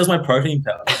 He always steals my protein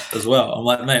powder as well. I'm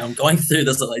like, mate, I'm going through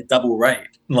this at double rate.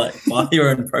 Like, buy your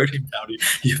own protein powder,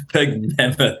 you big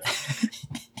mammoth.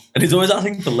 And he's always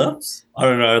asking for lifts. I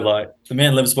don't know, the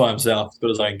man lives by himself. He's got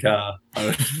his own car.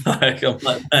 I'm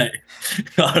like, mate,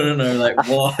 I don't know,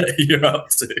 what you're up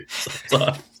to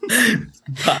sometimes.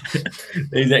 But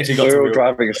he's actually got We're all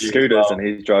driving scooters and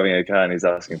he's driving a car and he's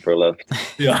asking for a lift.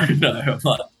 Yeah, I know. I'm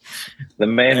like, the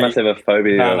man must have a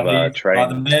phobia of trains.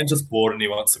 The man just bored and he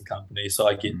wants some company, so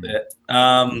I get that.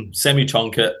 Sammy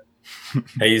Chonkett,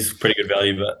 he's pretty good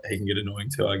value, but he can get annoying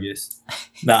too, I guess.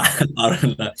 Nah, I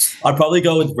don't know. I'd probably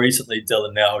go with recently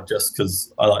Dylan now, just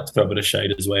because I like to throw a bit of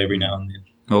shade his way every now and then.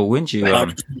 Well, wouldn't you?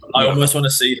 I almost want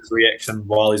to see his reaction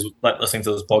while he's listening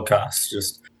to this podcast.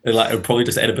 Just Like, it'll probably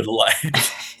just add a bit of like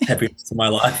happiness to my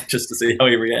life just to see how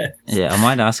he reacts. Yeah, I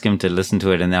might ask him to listen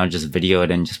to it and then I'll just video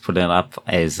it and just put it up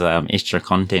as extra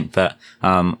content. But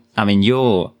I mean,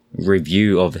 your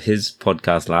review of his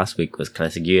podcast last week was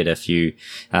classic. You had a few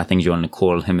things you want to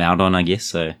call him out on, I guess.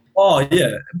 So. Oh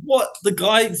yeah, what the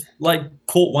guy like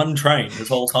caught one train his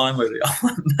whole time over there.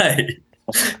 Mate.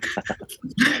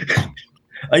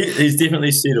 He's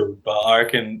definitely settled, but I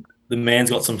reckon the man's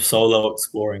got some solo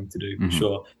exploring to do for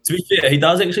sure. To be fair, he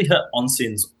does actually hit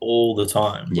onsens all the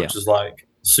time, which is like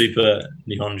super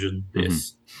Nihonjin.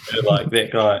 Yes, like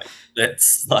that guy.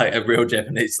 That's like a real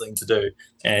Japanese thing to do.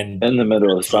 And in the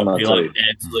middle of summer he, like,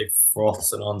 absolutely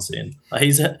froths an onsen. Like,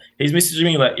 he's messaging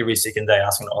me like every second day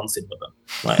asking an onsen with him.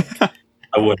 Like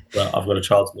I would, but I've got a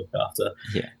child to look after.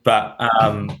 Yeah, but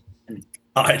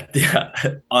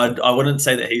I wouldn't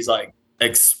say that he's like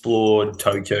explored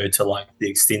Tokyo to like the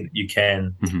extent that you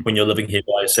can when you're living here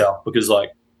by yourself, because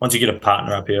like once you get a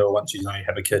partner up here or once you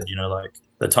have a kid, like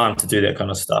the time to do that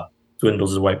kind of stuff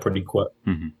dwindles away pretty quick.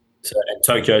 So, and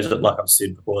Tokyo's, like I've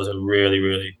said before, is a really,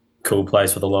 really cool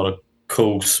place with a lot of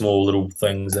cool small little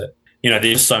things that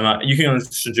there's so much. You can go to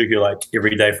Shinjuku like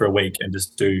every day for a week and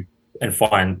just do and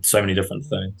find so many different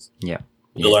things. Yeah.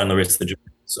 Alone the rest of the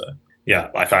Japan. So yeah,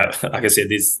 like I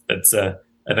said, it's a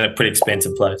pretty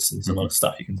expensive place and there's a lot of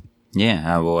stuff you can do.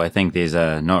 Yeah, well, I think there's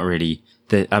not really...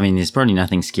 there's probably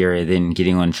nothing scarier than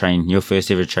getting on train, your first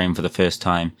ever train for the first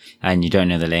time, and you don't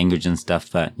know the language and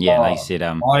stuff. But yeah, like you said,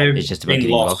 it's just about getting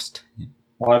lost.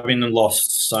 I've been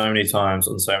lost so many times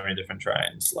on so many different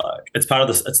trains. Like it's part of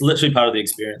this. It's literally part of the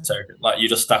experience. Like you're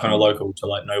just stuck on a local to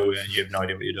like nowhere, and you have no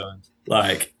idea what you're doing.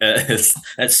 Like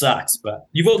it sucks. But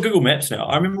you've got Google Maps now.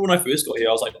 I remember when I first got here,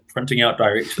 I was like printing out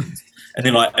directions, and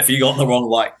then like if you got on the wrong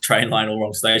like train line or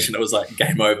wrong station, it was like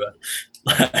game over.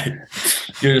 Like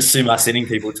you just see my sending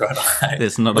people trying to like,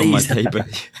 it's not on my paper.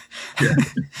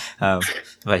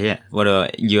 But yeah, what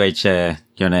are you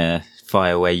gonna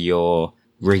fire away your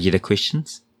regular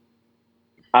questions?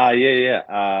 Are you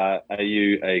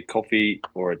a coffee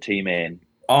or a tea man?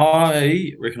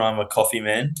 I reckon I'm a coffee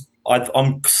man.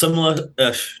 I'm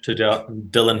similar-ish to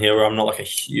Dylan here, where I'm not like a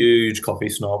huge coffee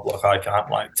snob. Like I can't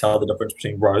like tell the difference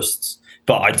between roasts,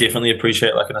 but I definitely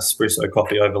appreciate like an espresso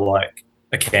coffee over like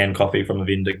a canned coffee from a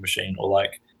vending machine, or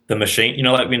like the machine,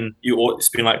 like when you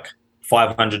spend like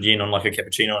 500 yen on like a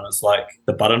cappuccino and it's like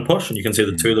the button push and you can see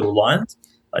the two little lines.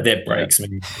 Like that breaks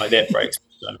me. Like that breaks me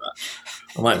so much.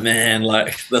 I'm like, man,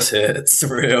 like this hurts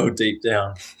real deep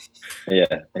down.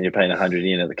 Yeah, and you're paying 100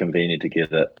 yen at the convenience to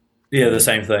get it. Yeah, the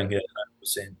same thing. Yeah,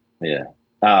 100%.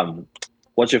 Yeah.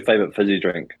 What's your favorite fizzy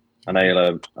drink? I know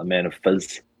you're a man of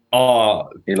fizz. Oh,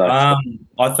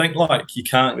 I think like you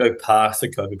can't go past the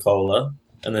Coca-Cola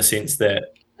in the sense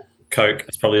that Coke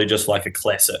is probably just like a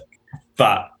classic.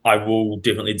 But I will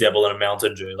definitely dabble in a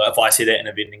Mountain Dew. Like if I see that in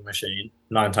a vending machine,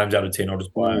 9 times out of 10 I'll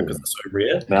just buy it because it's so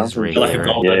rare. Mountain Dew, like a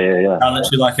golden, yeah.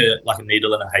 Literally like a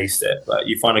needle in a haystack. Like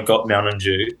you find a Mountain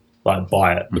Dew, like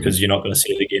buy it because you're not going to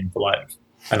see it again for like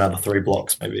another 3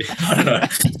 blocks maybe. I don't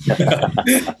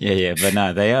know. yeah, but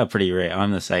no, they are pretty rare.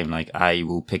 I'm the same. Like I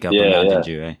will pick up a Mountain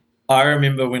Dew. I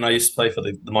remember when I used to play for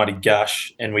the Mighty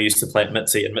Gush and we used to play at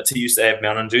Mitzi, and Mitzi used to have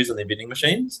Mountain Dews in their vending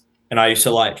machines. And I used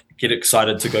to like get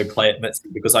excited to go play at Mitzi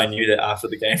because I knew that after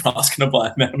the game I was going to buy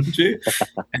a Mountain Dew.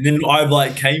 And then I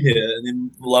like came here, and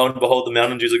then lo and behold, the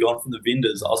Mountain Dews are gone from the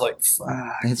vendors. I was like,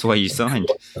 fuck. That's why you signed.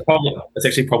 It's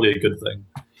actually probably a good thing.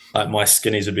 Like my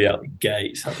skinnies would be out the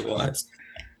gate otherwise.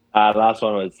 The last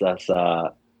one was this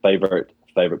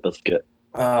favorite biscuit.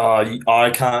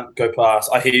 I can't go past.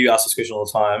 I hear you ask this question all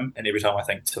the time, and every time I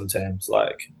think Tim Tams,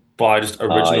 like buy just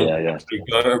original. You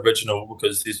go original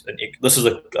because this is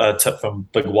a tip from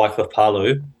Big Wycliffe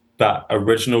Palu, but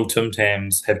original Tim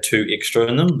Tams have 2 extra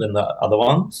in them than the other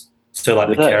ones. So like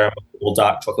the caramel or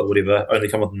dark chocolate, whatever, only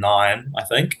come with 9, I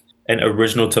think, and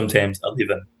original Tim Tams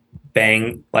 11.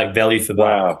 Bang, like value for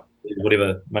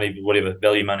whatever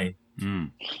value money.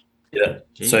 Yeah.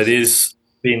 Jeez. So there's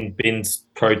Ben's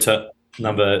pro tip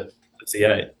number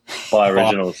 58. Buy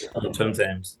originals. Tim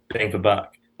Tams, bang for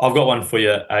buck. I've got one for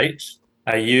you, H.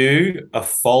 Are you a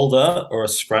folder or a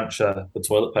scruncher for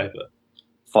toilet paper?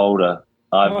 Folder.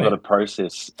 I've got to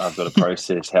process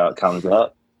how it comes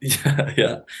out.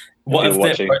 Yeah. What if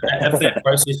that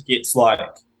process gets like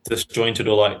disjointed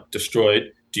or like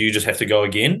destroyed? Do you just have to go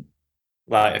again?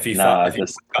 Like if you I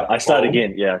start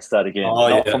again. Yeah, I start again.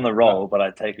 Not from the roll, but I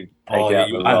take out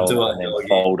the roll and then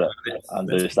fold it,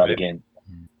 undo, start again.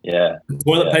 Yeah.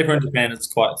 Toilet paper in Japan is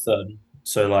quite thin,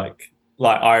 so like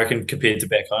I reckon compared to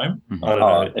back home. I don't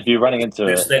know. If you're running into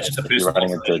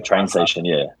a train station,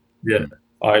 yeah.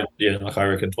 I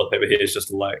reckon toilet paper here is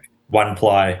just like 1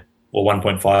 ply or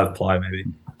 1.5 ply maybe.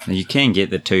 You can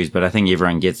get the 2s, but I think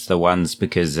everyone gets the 1s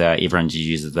because everyone just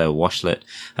uses the washlet.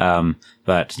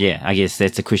 But yeah, I guess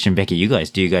that's a question back at you guys.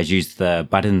 Do you guys use the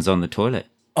buttons on the toilet?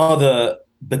 Oh, the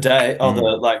bidet. Oh,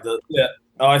 yeah.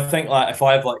 I think like if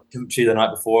I have like kimchi the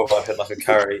night before, if I've had like a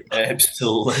curry,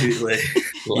 absolutely.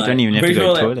 You don't even have to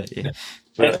go to the toilet. Yeah.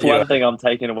 That's one thing I'm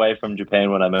taking away from Japan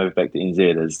when I move back to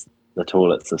NZ is the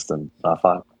toilet system.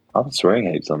 I'm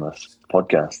swearing heaps on this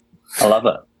podcast. I love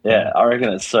it. Yeah, I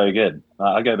reckon it's so good.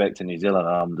 I go back to New Zealand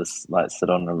and I'm just like sit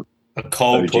on a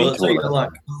cold toilet seat.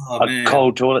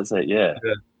 Cold toilet seat, yeah.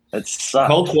 It sucks.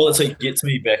 Cold toilet seat gets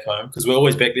me back home because we're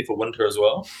always back there for winter as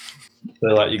well. So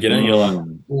like you get in, you're like,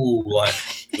 ooh, like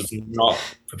I was not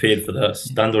prepared for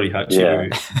this. Dandori Hachiru.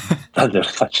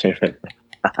 Dandori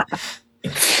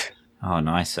Hachiru. Oh,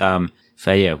 nice. So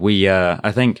yeah, we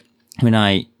I think when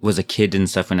I was a kid and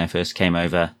stuff, when I first came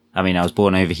over, I mean, I was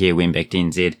born over here, went back to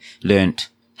NZ, learnt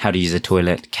how to use a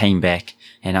toilet, came back,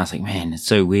 and I was like, man, it's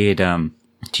so weird to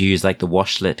use like the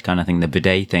washlet kind of thing, the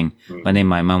bidet thing. But then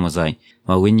my mum was like,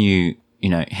 well, when you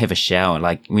have a shower,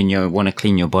 like when you want to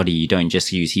clean your body, you don't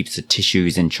just use heaps of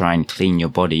tissues and try and clean your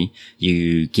body.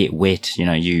 You get wet, you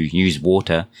use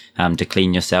water to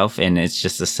clean yourself, and it's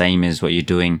just the same as what you're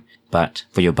doing, but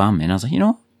for your bum. And I was like,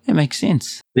 it makes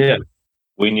sense. Yeah.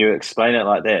 When you explain it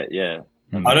like that, yeah.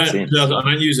 I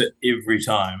don't use it every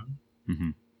time.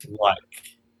 Mm-hmm.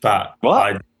 But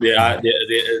what?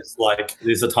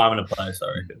 There's a time and a place, I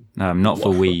reckon. Not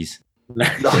for wheeze.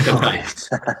 I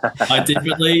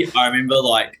remember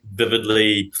like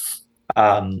vividly,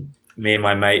 me and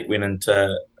my mate went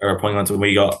into a appointment when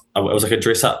we got, it was like a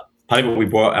dress up party, but we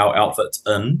brought our outfits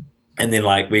in, and then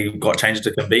like we got changed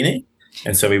to Konbini.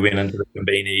 And so we went into the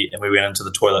Konbini and we went into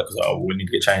the toilet because, we need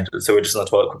to get changed. So we're just in the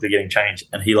toilet quickly getting changed.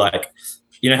 And he like,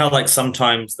 how like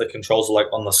sometimes the controls are like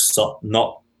on the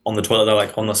not on the toilet, they're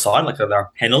like on the side, like they're a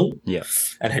panel. Yeah.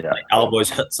 And his like elbows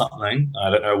hit something, I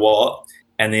don't know what.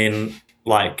 And then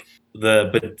like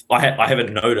I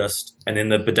haven't noticed, and then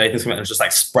the bidet thing's coming out and it's just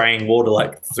like spraying water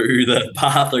like through the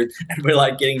bathroom, and we're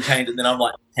like getting changed, and then I'm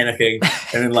like panicking,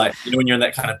 and then like when you're in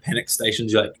that kind of panic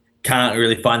stations, you like can't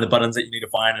really find the buttons that you need to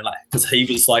find, and like because he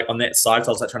was like on that side,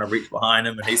 so I was like trying to reach behind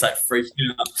him, and he's like freaking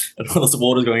out, and all this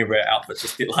water's going over our outfits,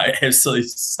 just get like absolutely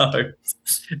soaked.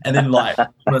 And then like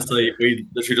honestly, we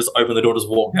literally just opened the door, just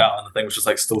walked out, and the thing was just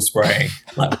like still spraying.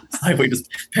 It's like we just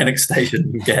panic station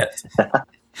and get.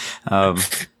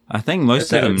 I think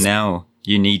most of them now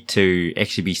you need to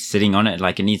actually be sitting on it,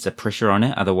 like it needs the pressure on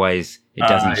it, otherwise it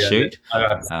doesn't shoot.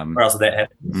 Or else that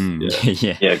happens.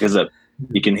 Yeah, because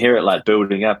you can hear it like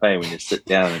building up, when you sit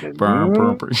down and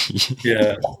go,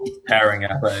 yeah, powering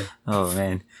up, Oh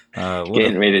man,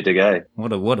 getting ready to go.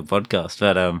 What a podcast!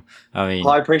 But I mean,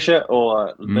 high pressure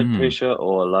or mid pressure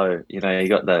or low. You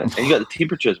got the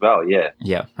temperature as well. Yeah.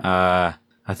 Yeah. I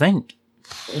think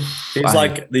it's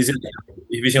like these. If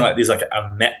you seen like there's like a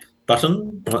map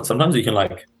button. Sometimes you can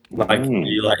it's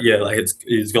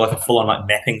got like a full on like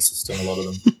mapping system. A lot of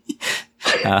them.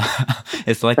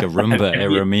 It's like a Roomba. It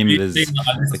remembers the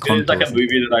contours. Like a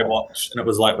movie that I watched, and it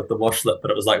was like with the washlet,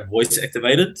 but it was like voice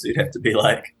activated, so you'd have to be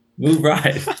like, move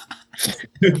right.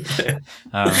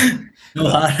 No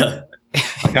harder.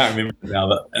 I can't remember now,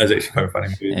 but it was actually quite a funny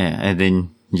movie. Yeah, and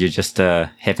then you just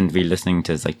happen to be listening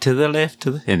to, it's like, to the left,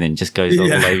 and then just goes all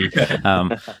the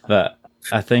way. But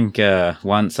I think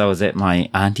once I was at my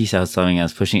auntie's house, I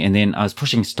was pushing, and then I was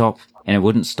pushing stop, and it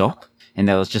wouldn't stop, and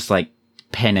there was just like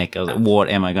panic. I was like, what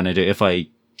am I going to do? If I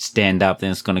stand up,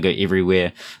 then it's going to go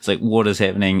everywhere. It's like, what is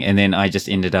happening? And then I just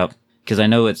ended up, because I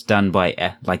know it's done by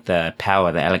like the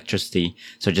power, the electricity,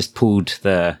 so I just pulled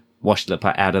the washlet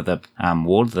out of the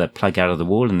wall, the plug out of the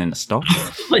wall, and then it stopped.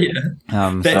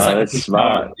 That's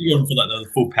smart. You're going for like the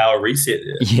full power reset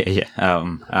there.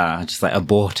 Yeah. Just like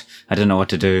abort. I didn't know what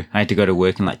to do. I had to go to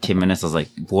work in like 10 minutes. I was like,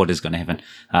 what is going to happen?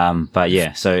 But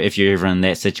yeah, so if you're ever in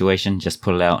that situation, just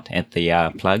pull it out at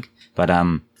the plug. But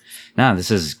no,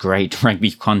 this is great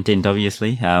rugby content,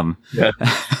 obviously. The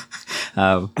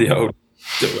old,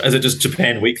 is it just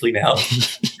Japan Weekly now?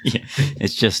 Yeah,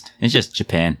 it's just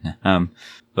Japan.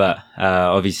 But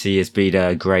obviously it's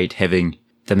been great having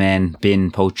the man Ben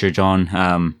Poultridge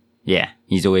on. Yeah,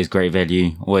 he's always great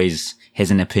value, always has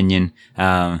an opinion,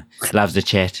 loves to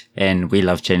chat, and we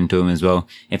love chatting to him as well.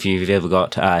 If you've ever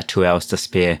got 2 hours to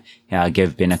spare,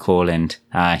 give Ben a call, and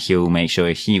he'll make sure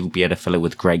he'll be able to fill it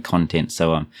with great content.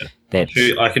 So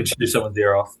I can chew someone's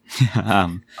ear off.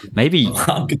 Maybe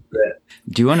I'm good at that.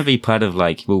 Do you want to be part of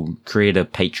like, we'll create a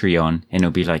Patreon and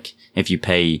it'll be like, if you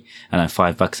pay, I don't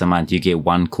know, $5 a month, you get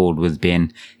one call with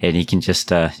Ben and you can just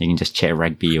chat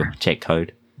rugby or chat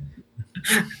code.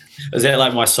 Is that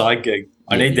like my side gig?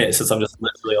 I need that since I'm just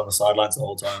literally on the sidelines the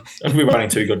whole time. I'll be running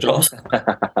 2 good jobs.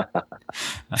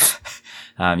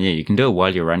 Yeah, you can do it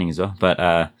while you're running as well.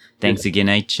 But thanks again,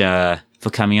 H, for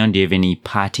coming on. Do you have any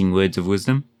parting words of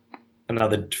wisdom?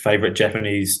 Another favorite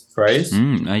Japanese phrase.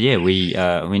 Yeah, we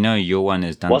know your one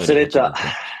is done. What's it?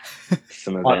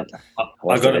 Some event.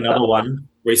 I got another one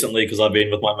recently because I've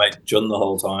been with my mate Jun the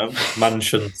whole time.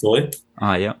 Manshin soy.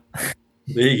 Oh yeah.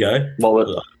 There you go. What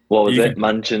was it?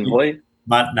 Manshin hoi?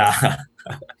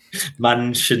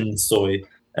 Manshin soy.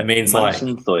 It means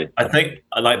Manshin like soy. I think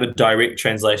like the direct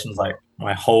translation is like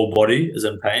my whole body is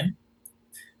in pain,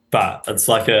 but it's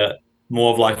like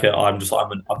more of like I'm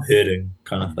hurting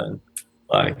kind of thing.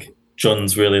 Like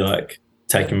Jun's really like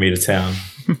taking me to town.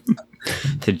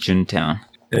 To Juntown.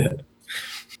 Yeah.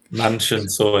 Manshin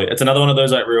soy. It's another one of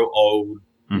those like real old,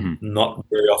 not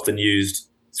very often used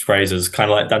phrases,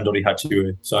 kind of like Dandori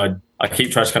Hachiru. So I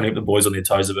keep trying to kind of keep the boys on their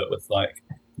toes a bit with like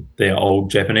their old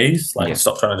Japanese. Like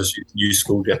stop trying to just use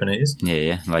school Japanese.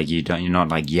 Yeah. Like you're not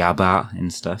like yaba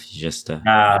and stuff. You just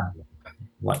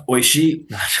like oishi.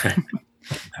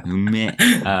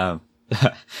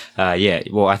 Yeah.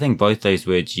 Well, I think both those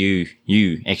words you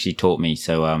actually taught me.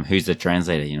 So who's the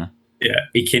translator? You know. Yeah,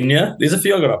 Ikenya. There's a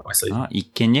few I got up my sleeve. Oh,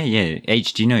 Ikenya. Yeah.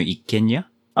 H, do you know Ikenya?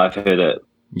 I've heard it.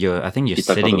 I think you're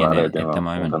sitting in it at the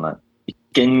moment.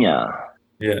 Ikenya.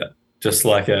 Yeah, just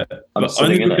like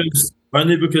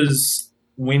only because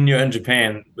when you're in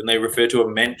Japan, when they refer to a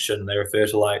mansion, they refer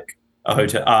to like a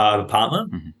hotel,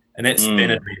 apartment, and that's been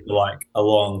in me for like a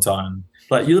long time.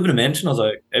 Like, you live in a mansion? I was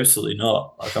like, absolutely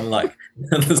not. Like, I'm like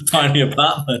in this tiny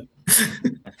apartment.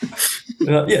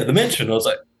 Yeah, the mansion. I was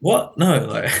like, what? No,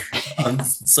 like I'm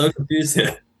so confused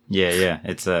here. Yeah.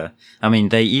 It's I mean,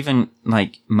 they even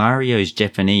like Mario's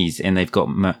Japanese, and they've got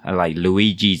like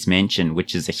Luigi's Mansion,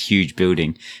 which is a huge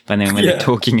building. But then when they're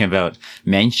talking about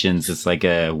mansions, it's like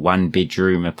a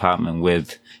 1-bedroom apartment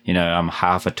with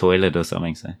half a toilet or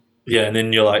something. So yeah, and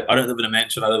then you're like, I don't live in a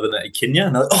mansion. I live in a Ikenya,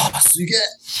 and they're like, oh,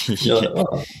 suge. You're like,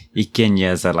 oh.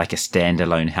 Ikenyas are like a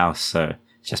standalone house, so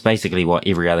just basically what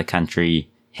every other country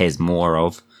has more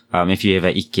of. If you have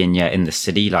a Ikenya in the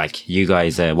city, like you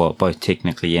guys are, both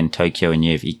technically in Tokyo and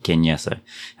you have Ikenya, so,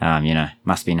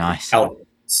 must be nice.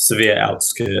 Severe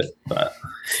outskirt, but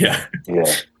yeah. Yeah.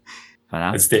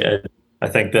 It's there. I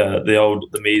think the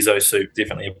miso soup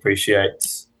definitely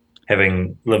appreciates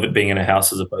being in a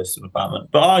house as opposed to an apartment.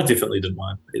 But I definitely didn't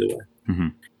mind either way. Mm-hmm.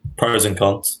 Pros and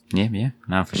cons. Yeah,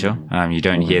 no, for sure. You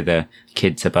don't hear the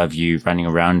kids above you running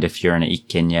around if you're in an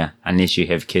Ikenya, unless you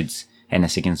have kids and a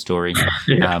second story.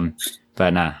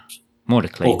 But nah, more to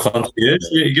clean. Or concierge.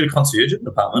 Yeah, you get a concierge in an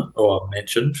apartment or a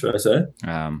mansion, should I say.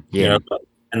 Yeah.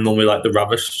 And normally like the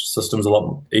rubbish system's a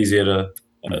lot easier to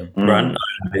run.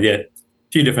 Yeah, a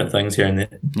few different things here and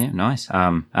there. Yeah, nice.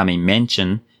 I mean,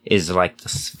 mansion is like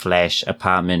this flash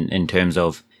apartment in terms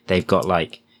of they've got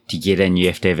like, to get in, you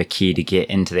have to have a key to get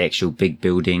into the actual big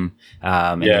building.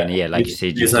 And then, like you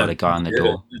said, you've got a guy on the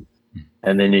door.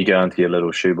 And then you go into your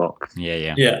little shoebox.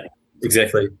 Yeah. Yeah,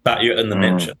 exactly. But you're in the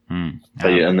mansion. So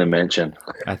you're in the mansion.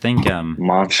 I think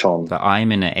mansion. But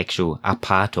I'm in an actual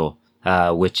aparto,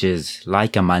 which is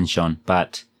like a mansion,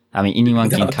 but I mean anyone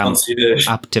can come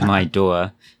up to my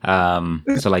door.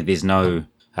 So like there's no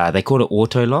they call it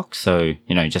auto lock, so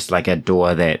just like a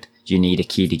door that you need a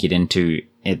key to get into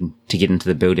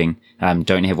the building.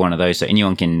 Don't have one of those, so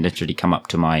anyone can literally come up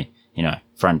to my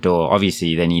front door.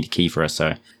 Obviously they need a key for us,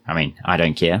 so I mean I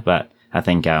don't care, but I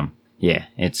think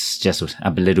it's just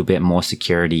a little bit more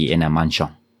security in a mansion.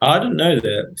 I didn't know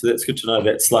that, so that's good to know.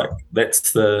 That's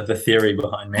the theory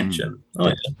behind mansion.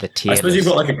 The I suppose you've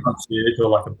got like a concierge or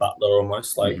like a butler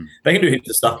almost. Like they can do heaps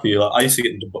of stuff for you. Like I used to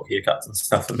get them to book haircuts and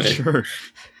stuff for me. Sure.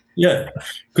 Yeah,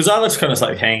 because I was kind of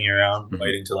like hanging around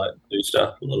waiting to like do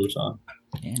stuff a lot of the time.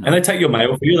 Yeah, no. And they take your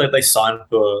mail for you. Like they sign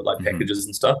for like packages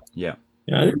and stuff. Yeah.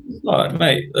 Like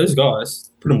mate, those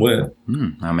guys put them work.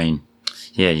 I mean,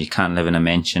 yeah, you can't live in a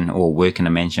mansion or work in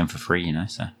a mansion for free,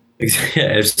 so. Yeah,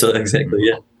 exactly.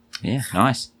 Yeah. Yeah,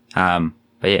 nice. But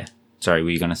yeah, sorry, were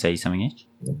you going to say something, Edge?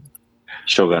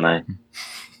 Shogunai.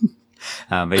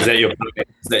 Is that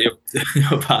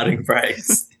your parting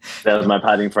phrase? That was my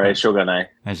parting phrase, shogunai.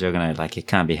 Shogunai, like it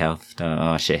can't be helped.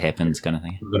 Shit happens, kind of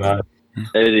thing.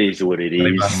 It is what it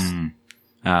is.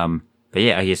 But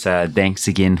yeah, I guess thanks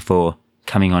again for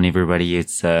coming on, everybody.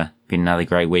 It's been another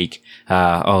great week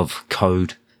of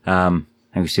code.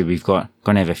 like we said, we've going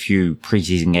to have a few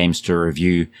preseason games to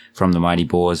review from the Mighty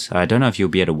Boars. I don't know if you'll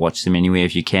be able to watch them anywhere.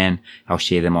 If you can, I'll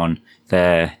share them on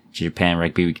the Japan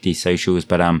Rugby Weekly socials.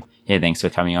 But yeah, thanks for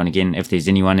coming on again. If there's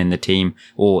anyone in the team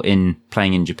or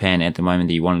playing in Japan at the moment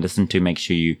that you want to listen to, make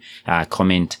sure you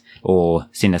comment or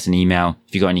send us an email.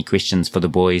 If you got any questions for the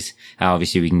boys,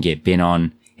 obviously we can get Ben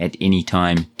on at any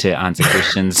time to answer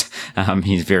questions.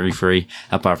 He's very free,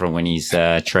 apart from when he's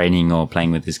training or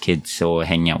playing with his kids or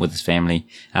hanging out with his family.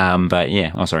 But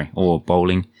yeah, or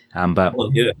bowling.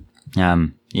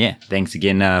 Yeah, thanks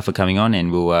again for coming on,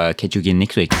 and we'll catch you again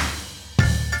next week.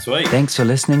 Sweet. Thanks for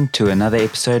listening to another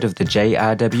episode of the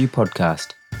JRW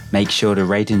podcast. Make sure to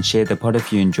rate and share the pod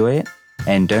if you enjoy it,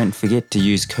 and don't forget to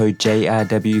use code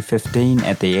JRW15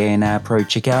 at the ANR Pro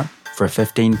checkout for a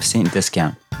 15%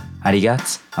 discount.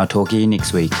 Arigats, I'll talk to you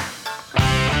next week.